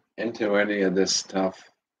local into any of this stuff.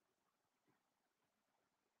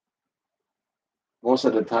 Most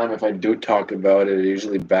of the time, if I do talk about it, it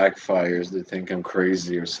usually backfires. They think I'm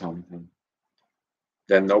crazy or something.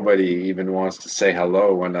 Then nobody even wants to say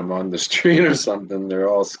hello when I'm on the street or something. They're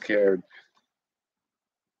all scared.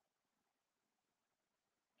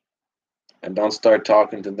 And don't start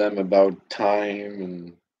talking to them about time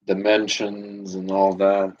and dimensions and all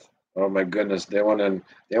that. Oh my goodness, they want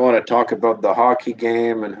to talk about the hockey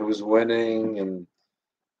game and who's winning and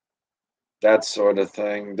that sort of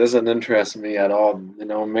thing. Doesn't interest me at all.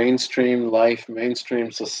 Mainstream life,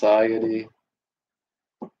 mainstream society.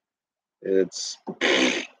 It's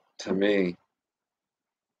to me.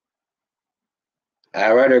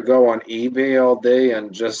 I'd rather go on eBay all day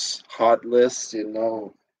and just hot list,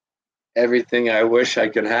 everything I wish I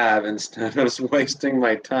could have instead of wasting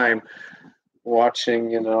my time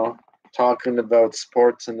watching, talking about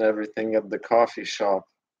sports and everything at the coffee shop.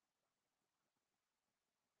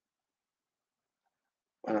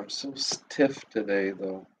 But I'm so stiff today,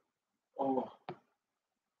 though. Oh,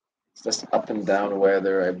 it's just up and down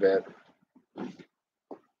weather, I bet.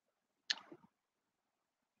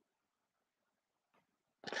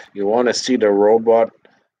 You want to see the robot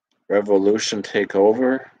revolution take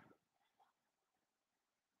over?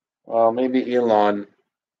 Well, maybe Elon.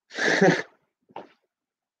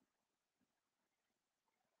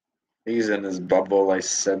 He's in his bubble. I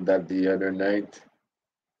said that the other night.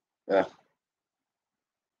 Uh,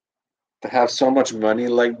 to have so much money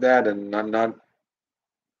like that and not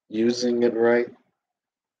using it right.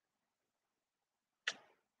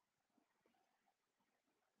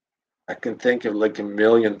 I can think of like a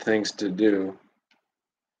million things to do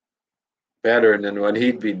better than what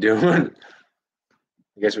he'd be doing.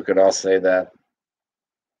 I guess we could all say that.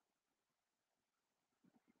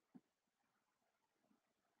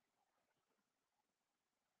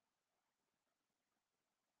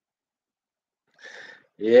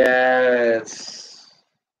 Yeah,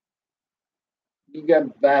 you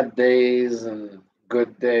got bad days and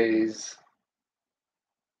good days.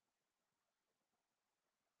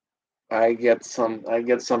 I get some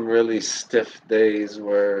really stiff days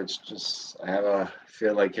where it's just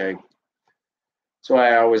feel like I that's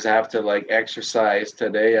why I always have to like exercise.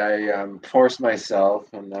 Today I forced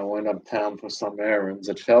myself and I went uptown for some errands.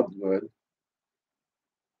 It felt good.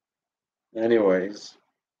 Anyways,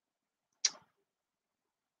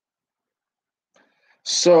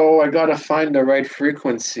 so I gotta find the right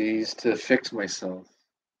frequencies to fix myself.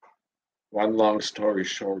 One long story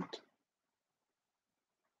short.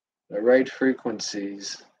 The right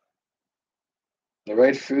frequencies. The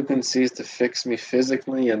right frequencies to fix me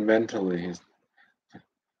physically and mentally.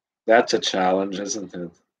 That's a challenge, isn't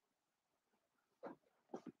it?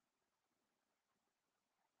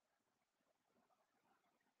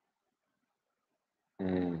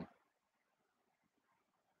 Mm.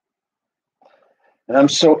 And I'm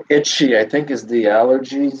so itchy. I think it's the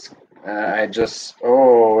allergies. I just,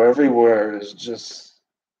 oh, everywhere is just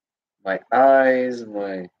my eyes,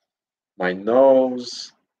 my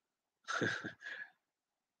nose.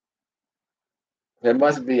 There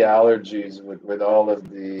must be allergies with all of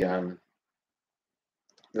the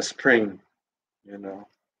spring, you know.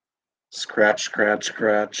 Scratch, scratch,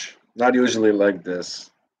 scratch. Not usually like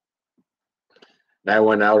this. And I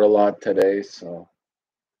went out a lot today, so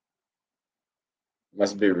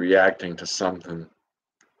must be reacting to something.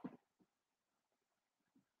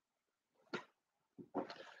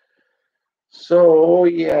 So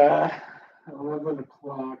yeah, 11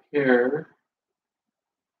 o'clock here.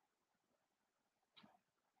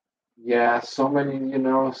 Yeah, so many,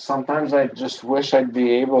 sometimes I just wish I'd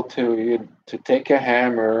be able to take a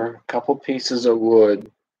hammer, a couple pieces of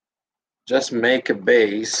wood, just make a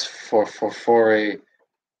base for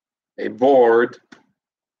a board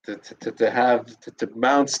to have to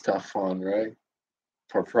mount stuff on, right?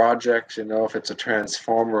 For projects, if it's a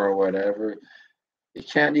transformer or whatever. You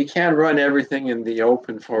can't run everything in the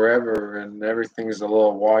open forever, and everything's a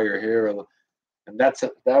little wire here, and that's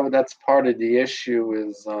part of the issue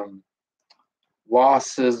is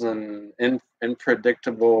losses and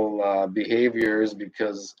unpredictable behaviors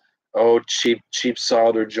because cheap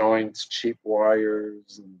solder joints, cheap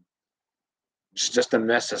wires, and it's just a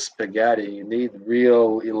mess of spaghetti. You need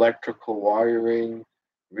real electrical wiring,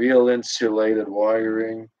 real insulated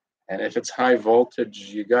wiring, and if it's high voltage,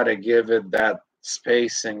 you got to give it that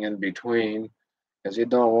spacing in between because you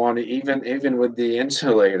don't want to even with the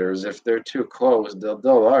insulators if they're too close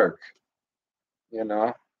they'll arc. You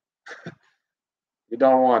know you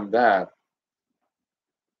don't want that.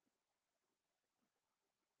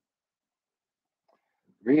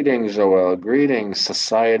 Greetings, Joel. Greetings,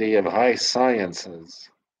 Society of High Sciences.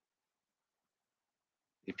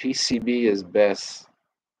 The PCB is best.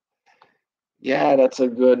 Yeah, that's a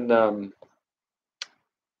good.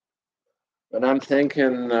 But I'm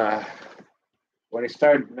thinking when I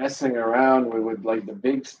started messing around with like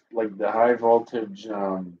like the high voltage,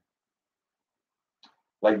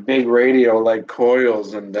 like big radio, like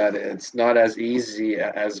coils, and that it's not as easy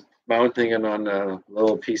as mounting it on a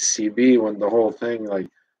little PCB when the whole thing, like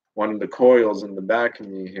one of the coils in the back of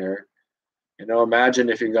me here. Imagine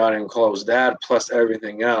if you got enclosed that plus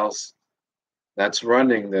everything else that's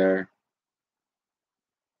running there.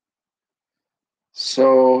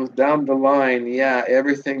 So down the line, yeah,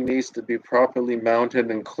 everything needs to be properly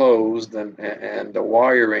mounted and closed, and the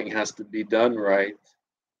wiring has to be done right.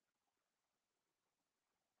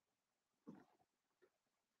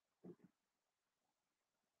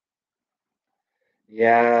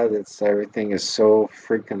 Yeah, that's everything is so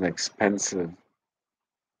freaking expensive.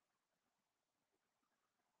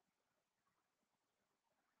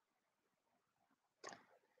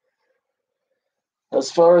 As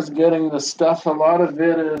far as getting the stuff, a lot of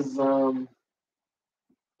it is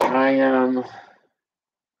I am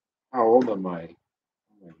how old am I?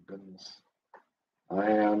 Oh my goodness. I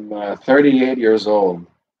am 38 years old.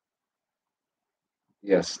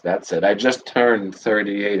 Yes, that's it. I just turned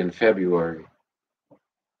 38 in February.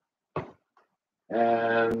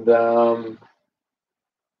 And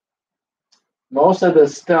most of the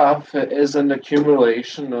stuff is an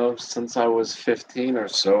accumulation of since I was 15 or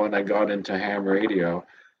so, and I got into ham radio.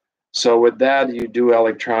 So with that, you do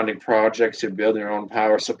electronic projects, you build your own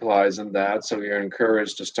power supplies and that. So you're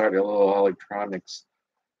encouraged to start a little electronics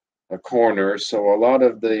a corner. So a lot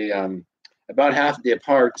of about half the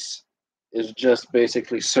parts is just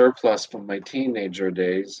basically surplus from my teenager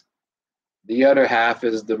days. The other half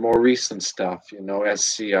is the more recent stuff,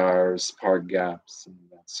 SCRs, spark gaps, and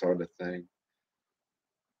that sort of thing.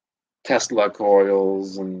 Tesla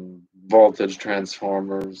coils and voltage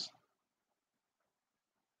transformers.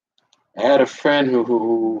 I had a friend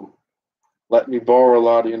who let me borrow a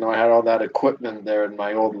lot I had all that equipment there in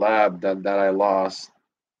my old lab that I lost.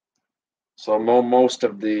 So most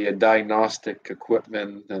of the diagnostic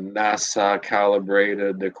equipment and NASA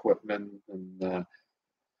calibrated equipment and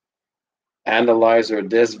analyzer,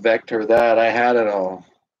 this vector, that, I had it all.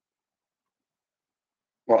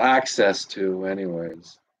 Well, access to,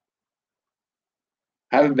 anyways.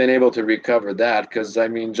 Haven't been able to recover that because I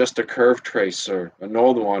mean, just a curve tracer, an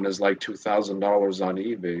old one is like $2,000 on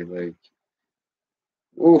eBay. Like,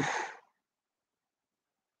 oof.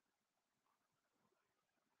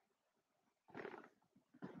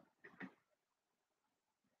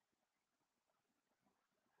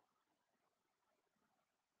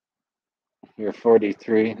 You're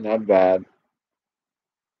 43, not bad.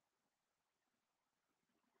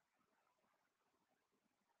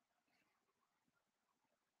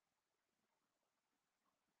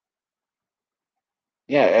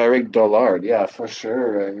 Yeah, Eric Dollard. Yeah, for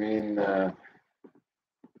sure. I mean,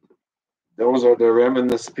 those are the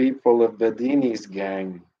reminisce people of Bedini's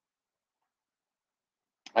gang.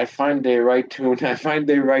 I find they write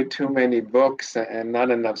too many books and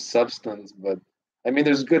not enough substance. But I mean,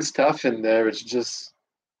 there's good stuff in there. It's just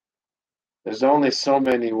there's only so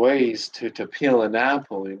many ways to peel an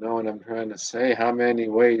apple. You know what I'm trying to say? How many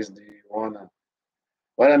ways do you want to?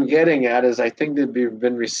 What I'm getting at is I think they've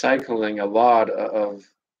been recycling a lot of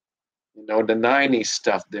the '90s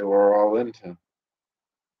stuff they were all into,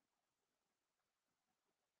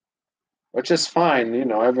 which is fine.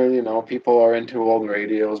 People are into old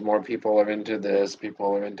radios. More people are into this.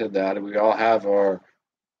 People are into that. We all have our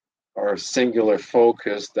singular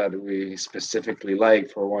focus that we specifically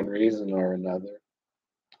like for one reason or another.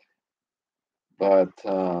 But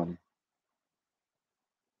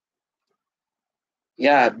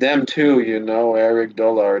yeah, them too. Eric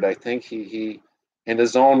Dollard. I think he in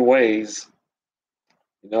his own ways,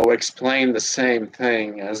 explained the same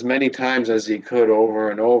thing as many times as he could over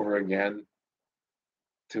and over again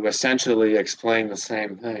to essentially explain the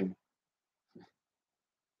same thing.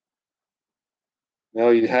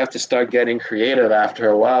 You have to start getting creative after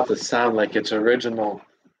a while to sound like it's original.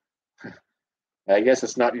 I guess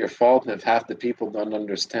it's not your fault if half the people don't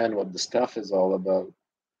understand what the stuff is all about.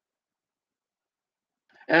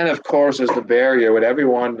 And of course, there's the barrier with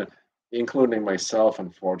everyone, including myself,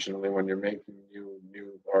 unfortunately, when you're making new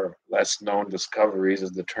or less known discoveries,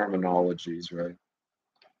 is the terminologies, right?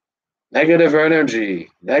 Negative energy,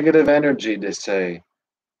 they say.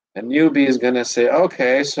 A newbie is going to say,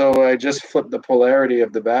 okay, so I just flipped the polarity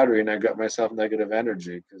of the battery and I got myself negative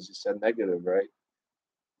energy because you said negative, right?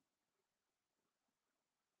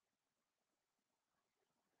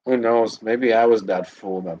 Who knows? Maybe I was that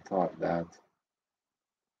fool that thought that.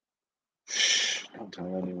 Shh, don't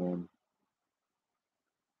tell anyone.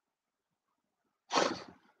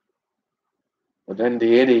 But then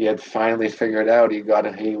the idiot finally figured out he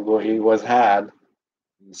was had.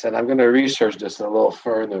 He said, I'm going to research this a little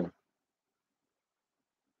further.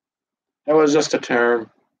 It was just a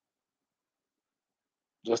term,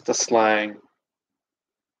 just a slang.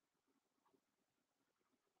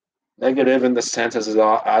 Negative in the sense as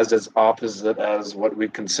its opposite as what we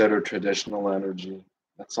consider traditional energy.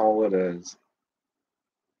 That's all it is.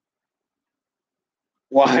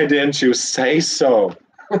 Why didn't you say so?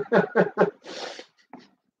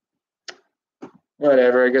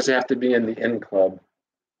 Whatever. I guess you have to be in the in club.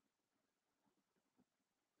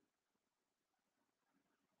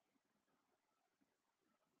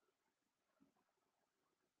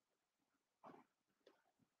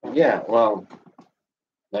 Yeah, well,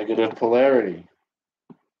 negative polarity.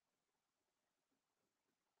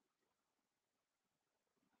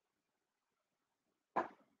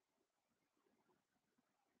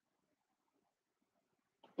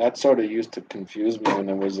 That sort of used to confuse me when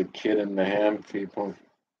I was a kid in the ham. People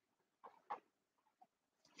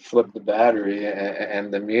flip the battery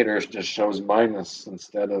and the meter just shows minus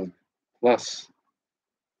instead of plus.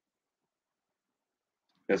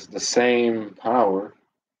 It's the same power.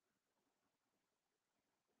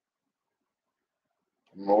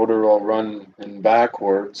 Motor will run in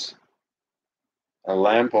backwards. A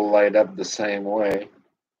lamp will light up the same way.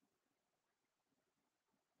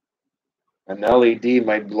 An LED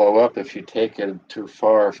might blow up if you take it too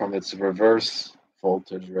far from its reverse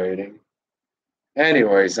voltage rating.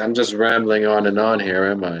 Anyways, I'm just rambling on and on here,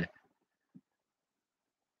 am I?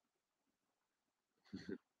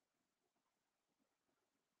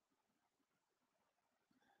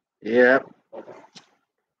 Yeah,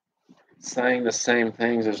 saying the same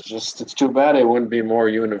things is it's too bad it wouldn't be more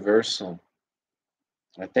universal.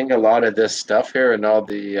 I think a lot of this stuff here and all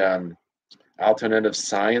the alternative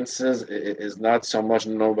sciences is not so much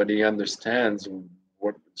nobody understands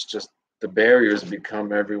what it's just the barriers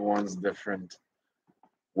become everyone's different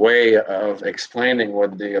way of explaining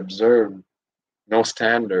what they observe. No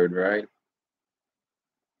standard, right?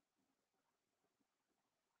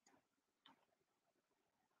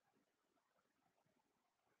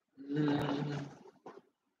 Mm.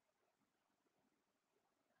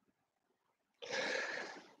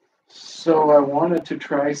 So I wanted to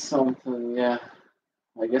try something. Yeah,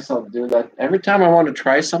 I guess I'll do that. Every time I want to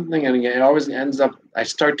try something, and it always ends up, I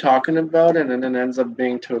start talking about it, and then it ends up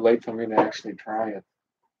being too late for me to actually try it.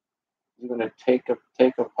 I'm gonna take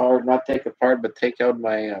apart, not take apart, but take out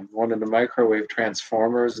my one of the microwave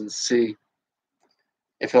transformers and see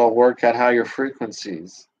if it'll work at higher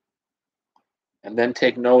frequencies. And then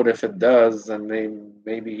take note if it does, and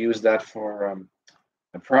maybe use that for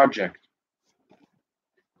a project.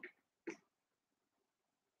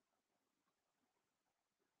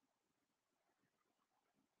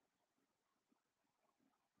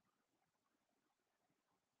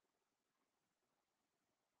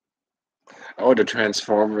 Oh, the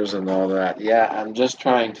transformers and all that. Yeah, I'm just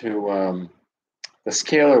trying to the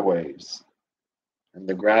scalar waves and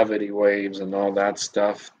the gravity waves and all that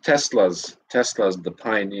stuff. Tesla's the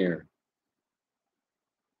pioneer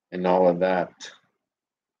in all of that.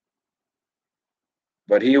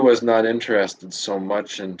 But he was not interested so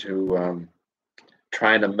much into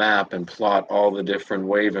trying to map and plot all the different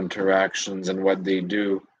wave interactions and what they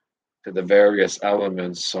do to the various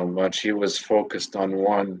elements so much. He was focused on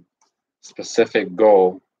one specific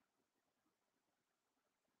goal.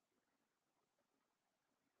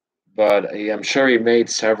 But I'm sure he made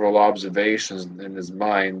several observations in his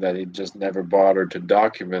mind that he just never bothered to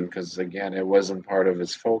document because, again, it wasn't part of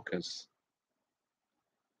his focus.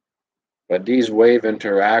 But these wave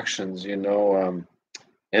interactions, interface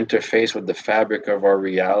with the fabric of our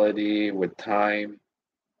reality, with time,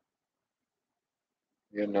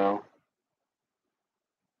 you know.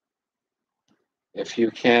 If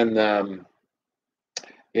you can, the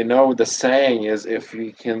saying is if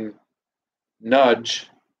we can nudge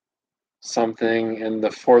something in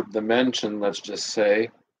the fourth dimension, let's just say,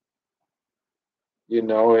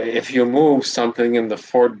 if you move something in the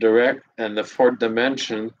fourth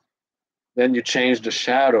dimension, then you change the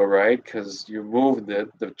shadow, right? Because you moved it,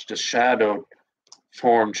 the shadow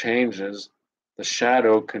form changes. The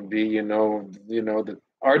shadow can be,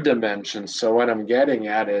 our dimension. So what I'm getting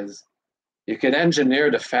at is you can engineer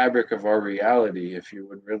the fabric of our reality if you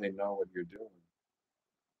would really know what you're doing.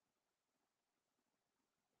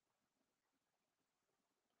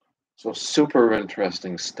 So super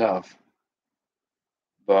interesting stuff.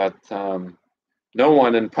 But no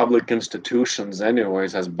one in public institutions,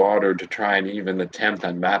 anyways, has bothered to try and even attempt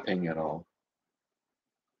at mapping it all.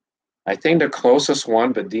 I think the closest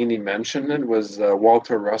one, but Dini mentioned it, was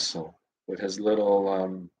Walter Russell with his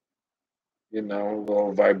little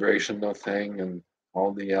vibrational thing and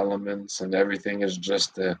all the elements and everything is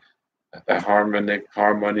just a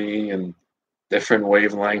harmony and different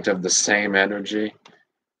wavelength of the same energy.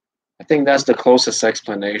 I think that's the closest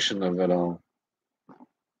explanation of it all.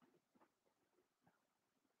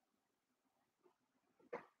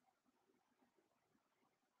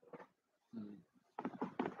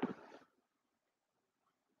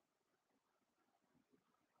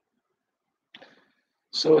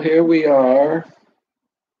 So here we are.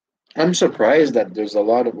 I'm surprised that there's a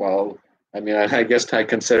lot of, well, I mean, I guess I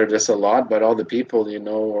consider this a lot, but all the people,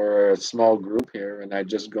 are a small group here, and I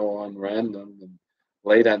just go on random and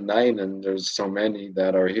late at night, and there's so many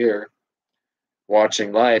that are here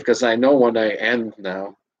watching live because I know when I end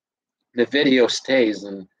now, the video stays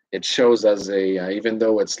and it shows as even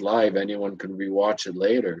though it's live, anyone can rewatch it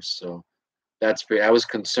later. So that's pretty, I was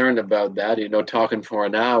concerned about that, talking for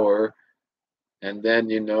an hour, and then,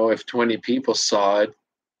 if 20 people saw it,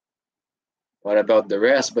 what about the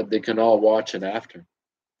rest? But they can all watch it after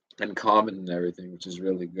and comment and everything, which is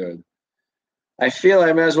really good. I feel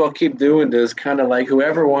I may as well keep doing this, kind of like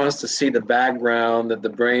whoever wants to see the background, the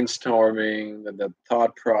brainstorming, the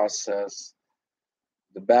thought process,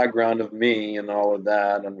 the background of me and all of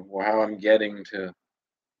that, and how I'm getting to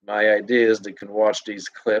my ideas, they can watch these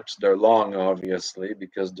clips. They're long, obviously,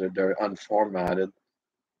 because they're unformatted.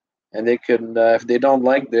 And they could, if they don't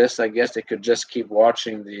like this, I guess they could just keep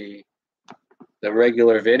watching the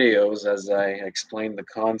regular videos as I explain the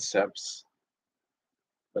concepts.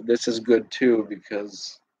 But this is good too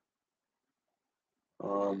because,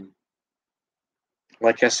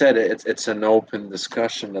 like I said, it's an open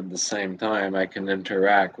discussion at the same time. I can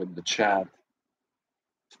interact with the chat.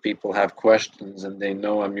 If people have questions and they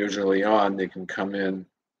know I'm usually on, they can come in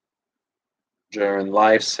during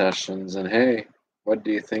live sessions and, hey, what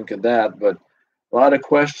do you think of that? But a lot of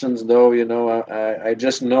questions, though, I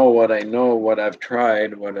just know, what I've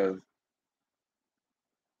tried,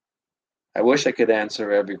 I wish I could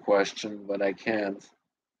answer every question, but I can't.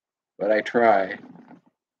 But I try.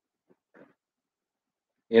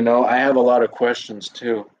 I have a lot of questions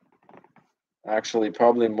too. Actually,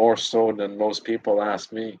 probably more so than most people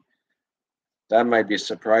ask me. That might be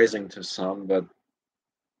surprising to some, but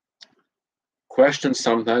questions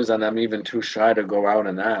sometimes, and I'm even too shy to go out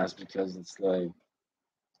and ask because it's like,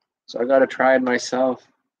 so I got to try it myself.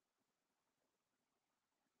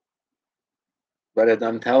 But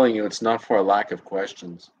I'm telling you, it's not for a lack of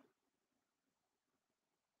questions.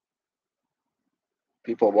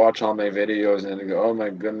 People watch all my videos and they go, "Oh my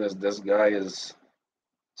goodness, this guy is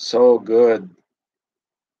so good."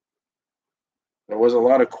 There was a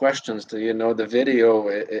lot of questions to, the video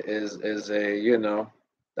is a,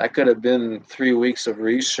 that could have been 3 weeks of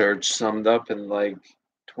research summed up in like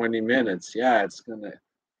 20 minutes. Yeah, it's gonna,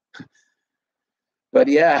 but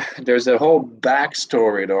yeah, there's a whole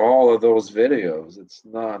backstory to all of those videos. It's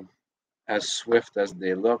not as swift as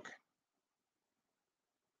they look.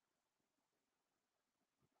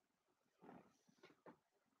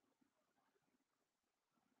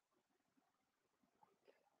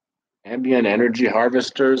 Ambient energy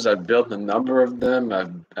harvesters, I've built a number of them.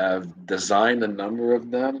 I've designed a number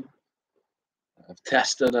of them. I've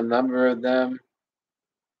tested a number of them.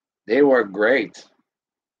 They work great.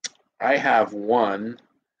 I have one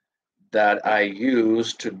that I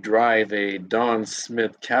used to drive a Don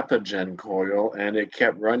Smith Capagen coil, and it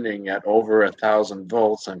kept running at over 1,000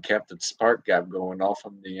 volts and kept its spark gap going all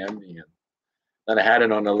from the ambient. Then I had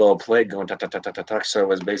it on a little plate going tuck, tuck, tuck, tuck, tuck, tuck, so it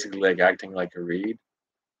was basically like acting like a reed.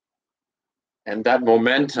 And that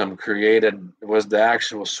momentum created was the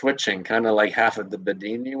actual switching, kind of like half of the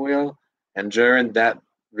Bedini wheel. And during that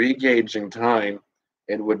regauging time,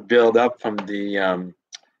 it would build up from the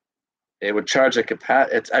it would charge a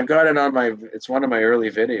capacity. I've got it on my. It's one of my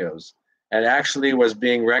early videos, and it actually was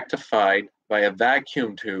being rectified by a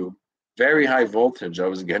vacuum tube, very high voltage. I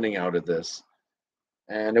was getting out of this,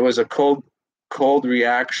 and it was a cold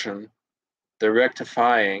reaction, the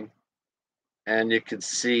rectifying, and you could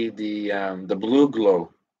see the blue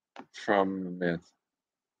glow from it,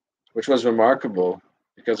 which was remarkable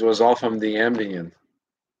because it was all from the ambient.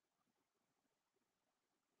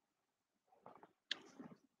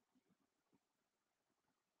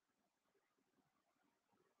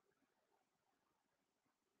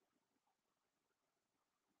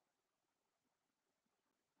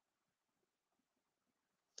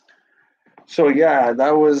 So yeah,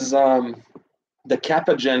 that was the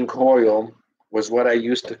Capagen coil was what I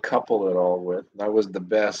used to couple it all with. That was the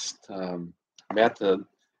best method.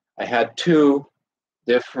 I had two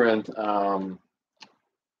different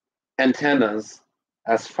antennas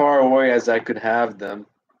as far away as I could have them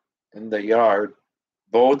in the yard,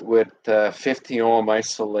 both with 50 ohm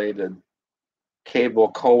isolated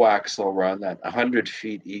cable coaxial run at 100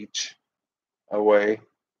 feet each away,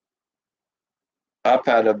 up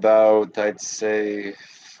at about, I'd say,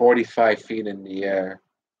 45 feet in the air.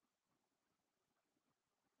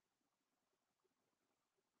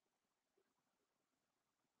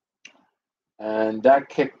 And that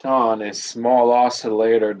kicked on a small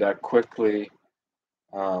oscillator that quickly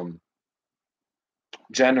um,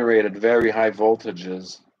 generated very high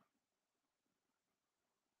voltages.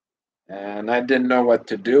 And I didn't know what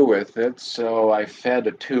to do with it, so I fed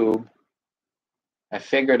a tube. I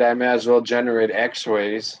figured I may as well generate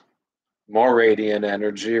X-rays, more radiant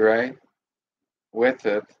energy, right, with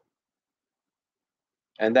it.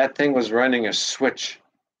 And that thing was running a switch,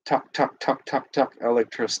 tuck, tuck, tuck, tuck, tuck,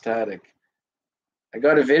 electrostatic. I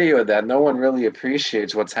got a video of that. No one really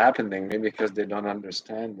appreciates what's happening, maybe because they don't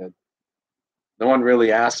understand it. No one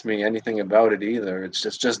really asked me anything about it either. It's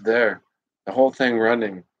just there, the whole thing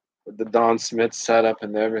running with the Don Smith setup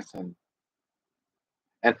and everything.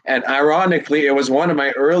 And ironically, it was one of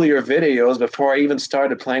my earlier videos before I even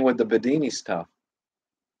started playing with the Bedini stuff.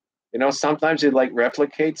 Sometimes you like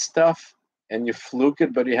replicate stuff and you fluke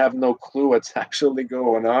it, but you have no clue what's actually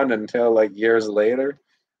going on until like years later.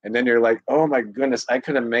 And then you're like, oh my goodness, I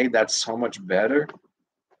could have made that so much better.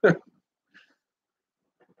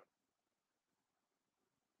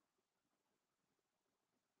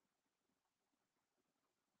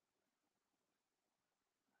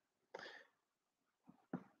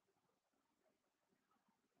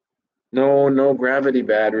 No gravity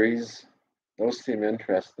batteries. Those seem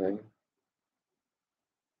interesting.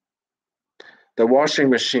 The washing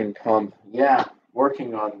machine pump. Yeah,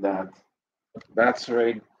 working on that. That's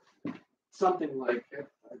right. Something like it.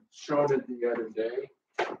 I showed it the other day.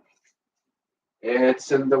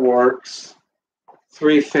 It's in the works.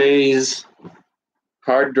 3-phase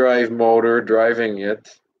hard drive motor driving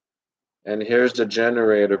it. And here's the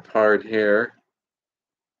generator part here.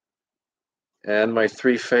 And my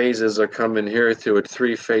 3 phases are coming here through a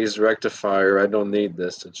 3-phase rectifier. I don't need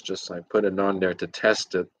this. It's just I put it on there to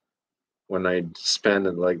test it when I span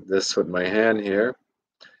it like this with my hand here.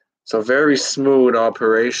 So very smooth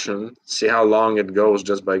operation. See how long it goes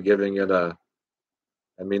just by giving it I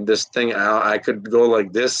mean, this thing, I could go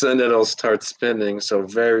like this and it'll start spinning. So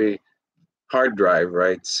very hard drive,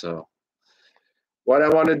 right? So what I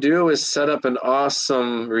want to do is set up an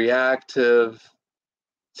awesome reactive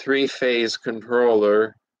 3-phase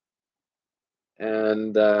controller.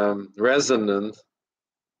 and resonant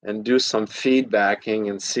and do some feedbacking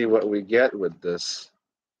and see what we get with this.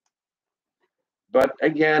 But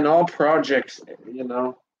again, all projects,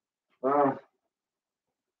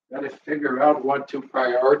 got to figure out what to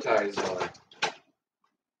prioritize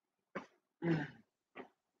on.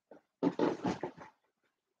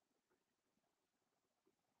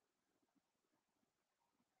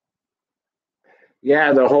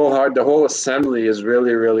 Yeah, the whole assembly is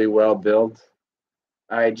really, really well built.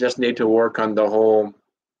 I just need to work on the whole,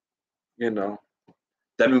 the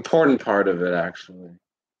important part of it actually.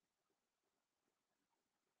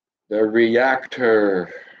 The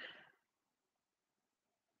reactor.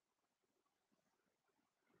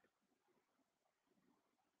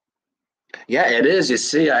 Yeah, it is. You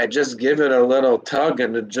see, I just give it a little tug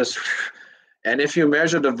and it just, and if you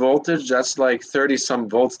measure the voltage, that's like 30 some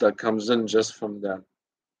volts that comes in just from that.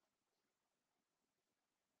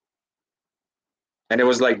 And it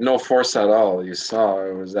was like no force at all. You saw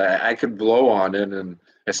it was I could blow on it and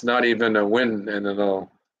it's not even a wind and it'll,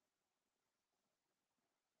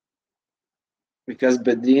 because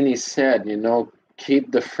Bedini said,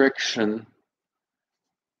 keep the friction.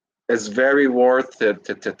 It's very worth it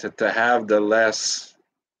to have the less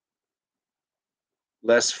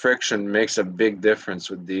friction makes a big difference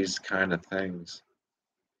with these kind of things.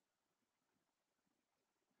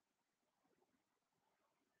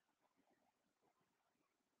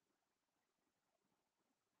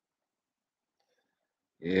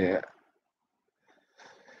 Yeah.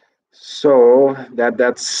 So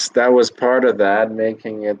that was part of that,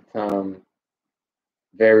 making it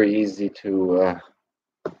very easy to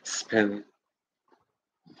spin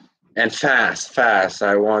and fast.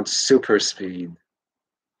 I want super speed.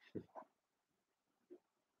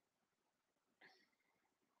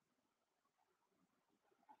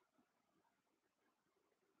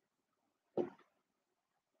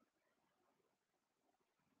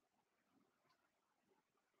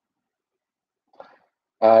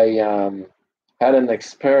 I had an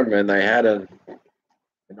experiment. I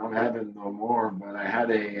don't have it no more, but I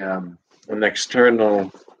had an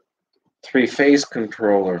external three-phase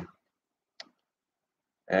controller,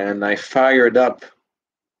 and I fired up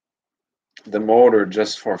the motor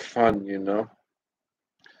just for fun.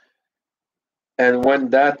 And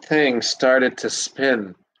when that thing started to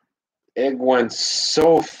spin, it went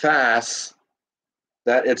so fast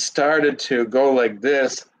that it started to go like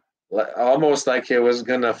this, almost like it was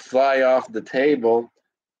gonna fly off the table.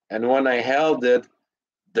 And when I held it,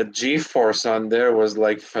 the G-force on there was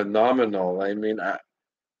like phenomenal. I mean,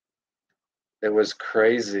 it was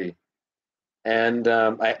crazy. And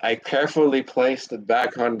I carefully placed it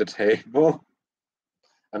back on the table.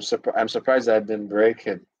 I'm surprised I didn't break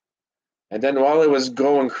it. And then while it was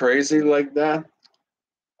going crazy like that,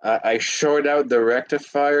 I short out the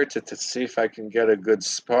rectifier to see if I can get a good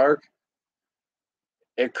spark.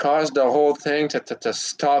 It caused the whole thing to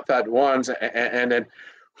stop at once, and it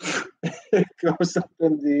goes up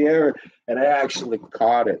in the air, and I actually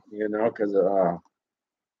caught it, because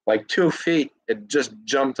like 2 feet, it just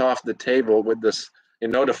jumped off the table with this,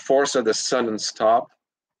 the force of the sudden stop.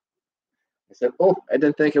 I said, "Oh, I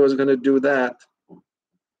didn't think it was going to do that."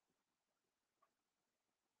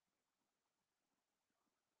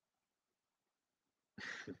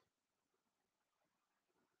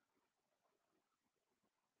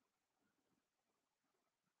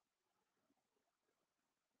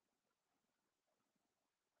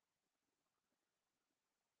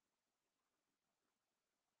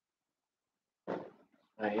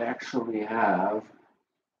 I actually have.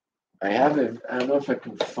 I have it. I don't know if I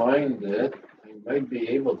can find it. I might be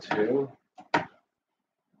able to.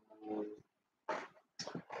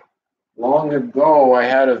 Long ago, I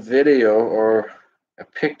had a video or a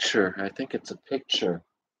picture. I think it's a picture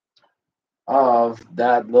of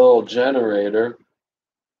that little generator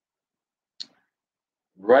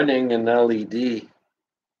running an LED,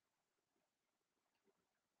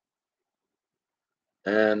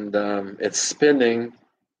 and it's spinning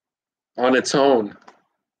on its own.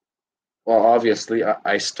 Well, obviously,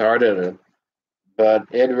 I started it, but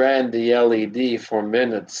it ran the LED for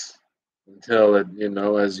minutes until it,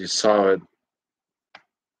 as you saw it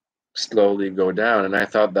slowly go down. And I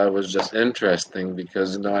thought that was just interesting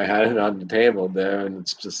because, I had it on the table there and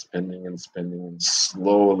it's just spinning and spinning and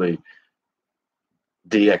slowly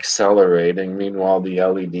deaccelerating. Meanwhile, the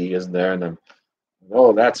LED is there and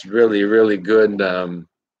oh, that's really, really good.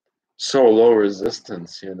 So low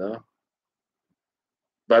resistance.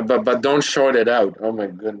 But don't short it out. Oh my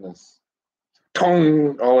goodness.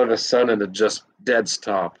 Tong, all of a sudden it just dead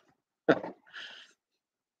stop.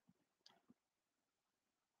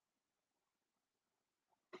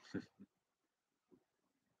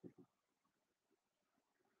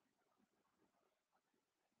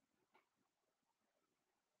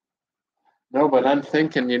 No, but I'm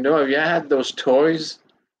thinking, if you had those toys,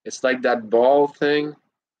 it's like that ball thing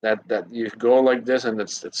that you go like this and it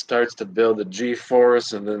starts to build a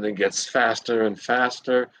G-force and then it gets faster and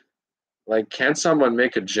faster. Like, can't someone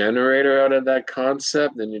make a generator out of that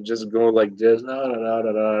concept? And you just go like this, da, da, da,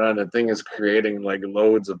 da, da, and the thing is creating like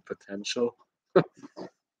loads of potential.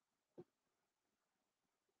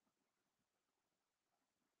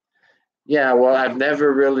 Yeah, well, I've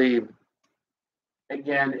never really,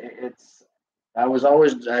 again,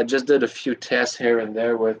 I just did a few tests here and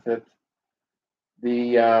there with it.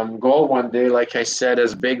 The goal one day, like I said,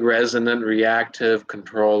 is big resonant reactive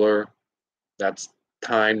controller that's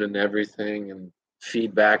timed and everything and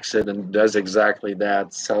feedbacks it and does exactly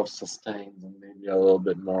that, self-sustains and maybe a little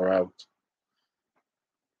bit more out.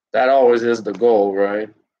 That always is the goal, right?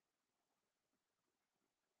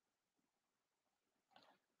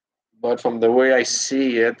 But from the way I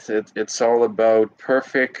see it's all about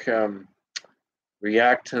perfect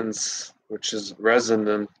reactance, which is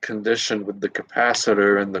resonant condition with the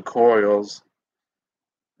capacitor and the coils,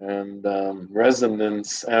 and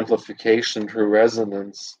resonance amplification through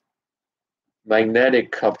resonance,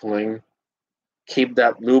 magnetic coupling, keep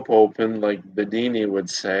that loop open, like Bedini would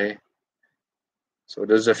say. So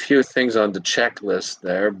there's a few things on the checklist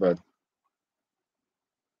there, but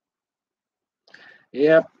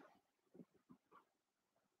yep,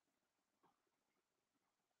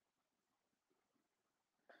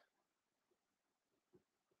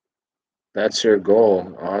 that's your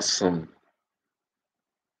goal. Awesome.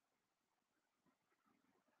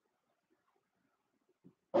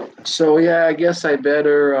 So yeah, I guess I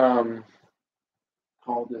better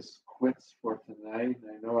call this quits for tonight.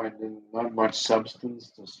 I know I didn't not much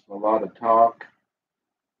substance, just a lot of talk.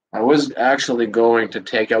 I was actually going to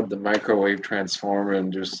take out the microwave transformer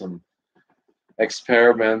and do some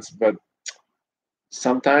experiments, but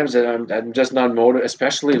sometimes I'm just not motivated,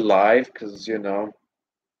 especially live, because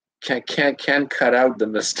can't cut out the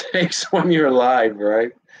mistakes when you're live,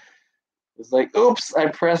 right? It's like, oops, I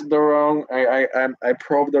pressed the wrong, I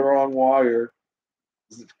probed the wrong wire.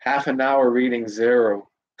 Half an hour reading zero.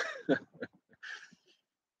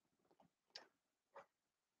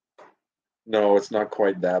 No, it's not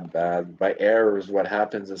quite that bad. By errors, what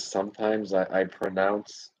happens is sometimes I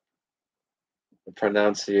pronounce the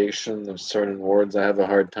pronunciation of certain words I have a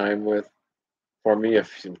hard time with. For me, a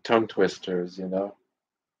few tongue twisters.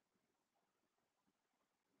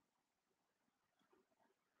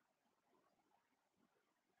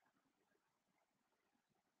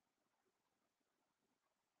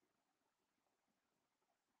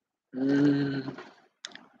 Mm.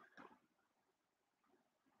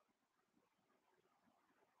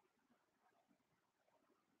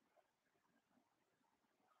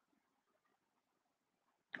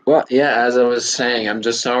 Well, yeah, as I was saying, I'm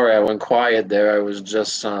just sorry I went quiet there. I was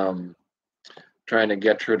just trying to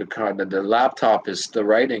get through the card. The laptop is the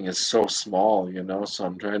writing is so small, so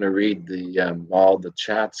I'm trying to read the all the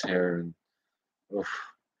chats here. And oof.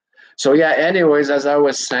 So yeah, anyways, as I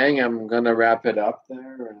was saying, I'm gonna wrap it up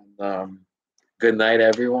there. And good night,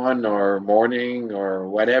 everyone, or morning, or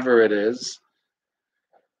whatever it is.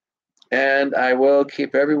 And I will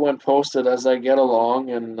keep everyone posted as I get along,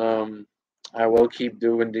 and I will keep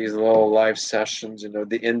doing these little live sessions.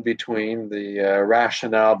 The in between, the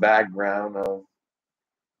rationale background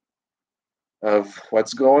of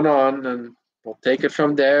what's going on, and we'll take it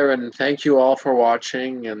from there. And thank you all for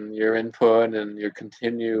watching and your input and your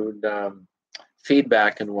continued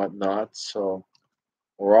feedback and whatnot. So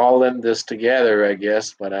we're all in this together, I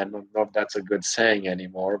guess, but I don't know if that's a good saying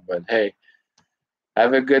anymore. But hey,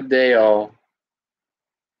 have a good day, all.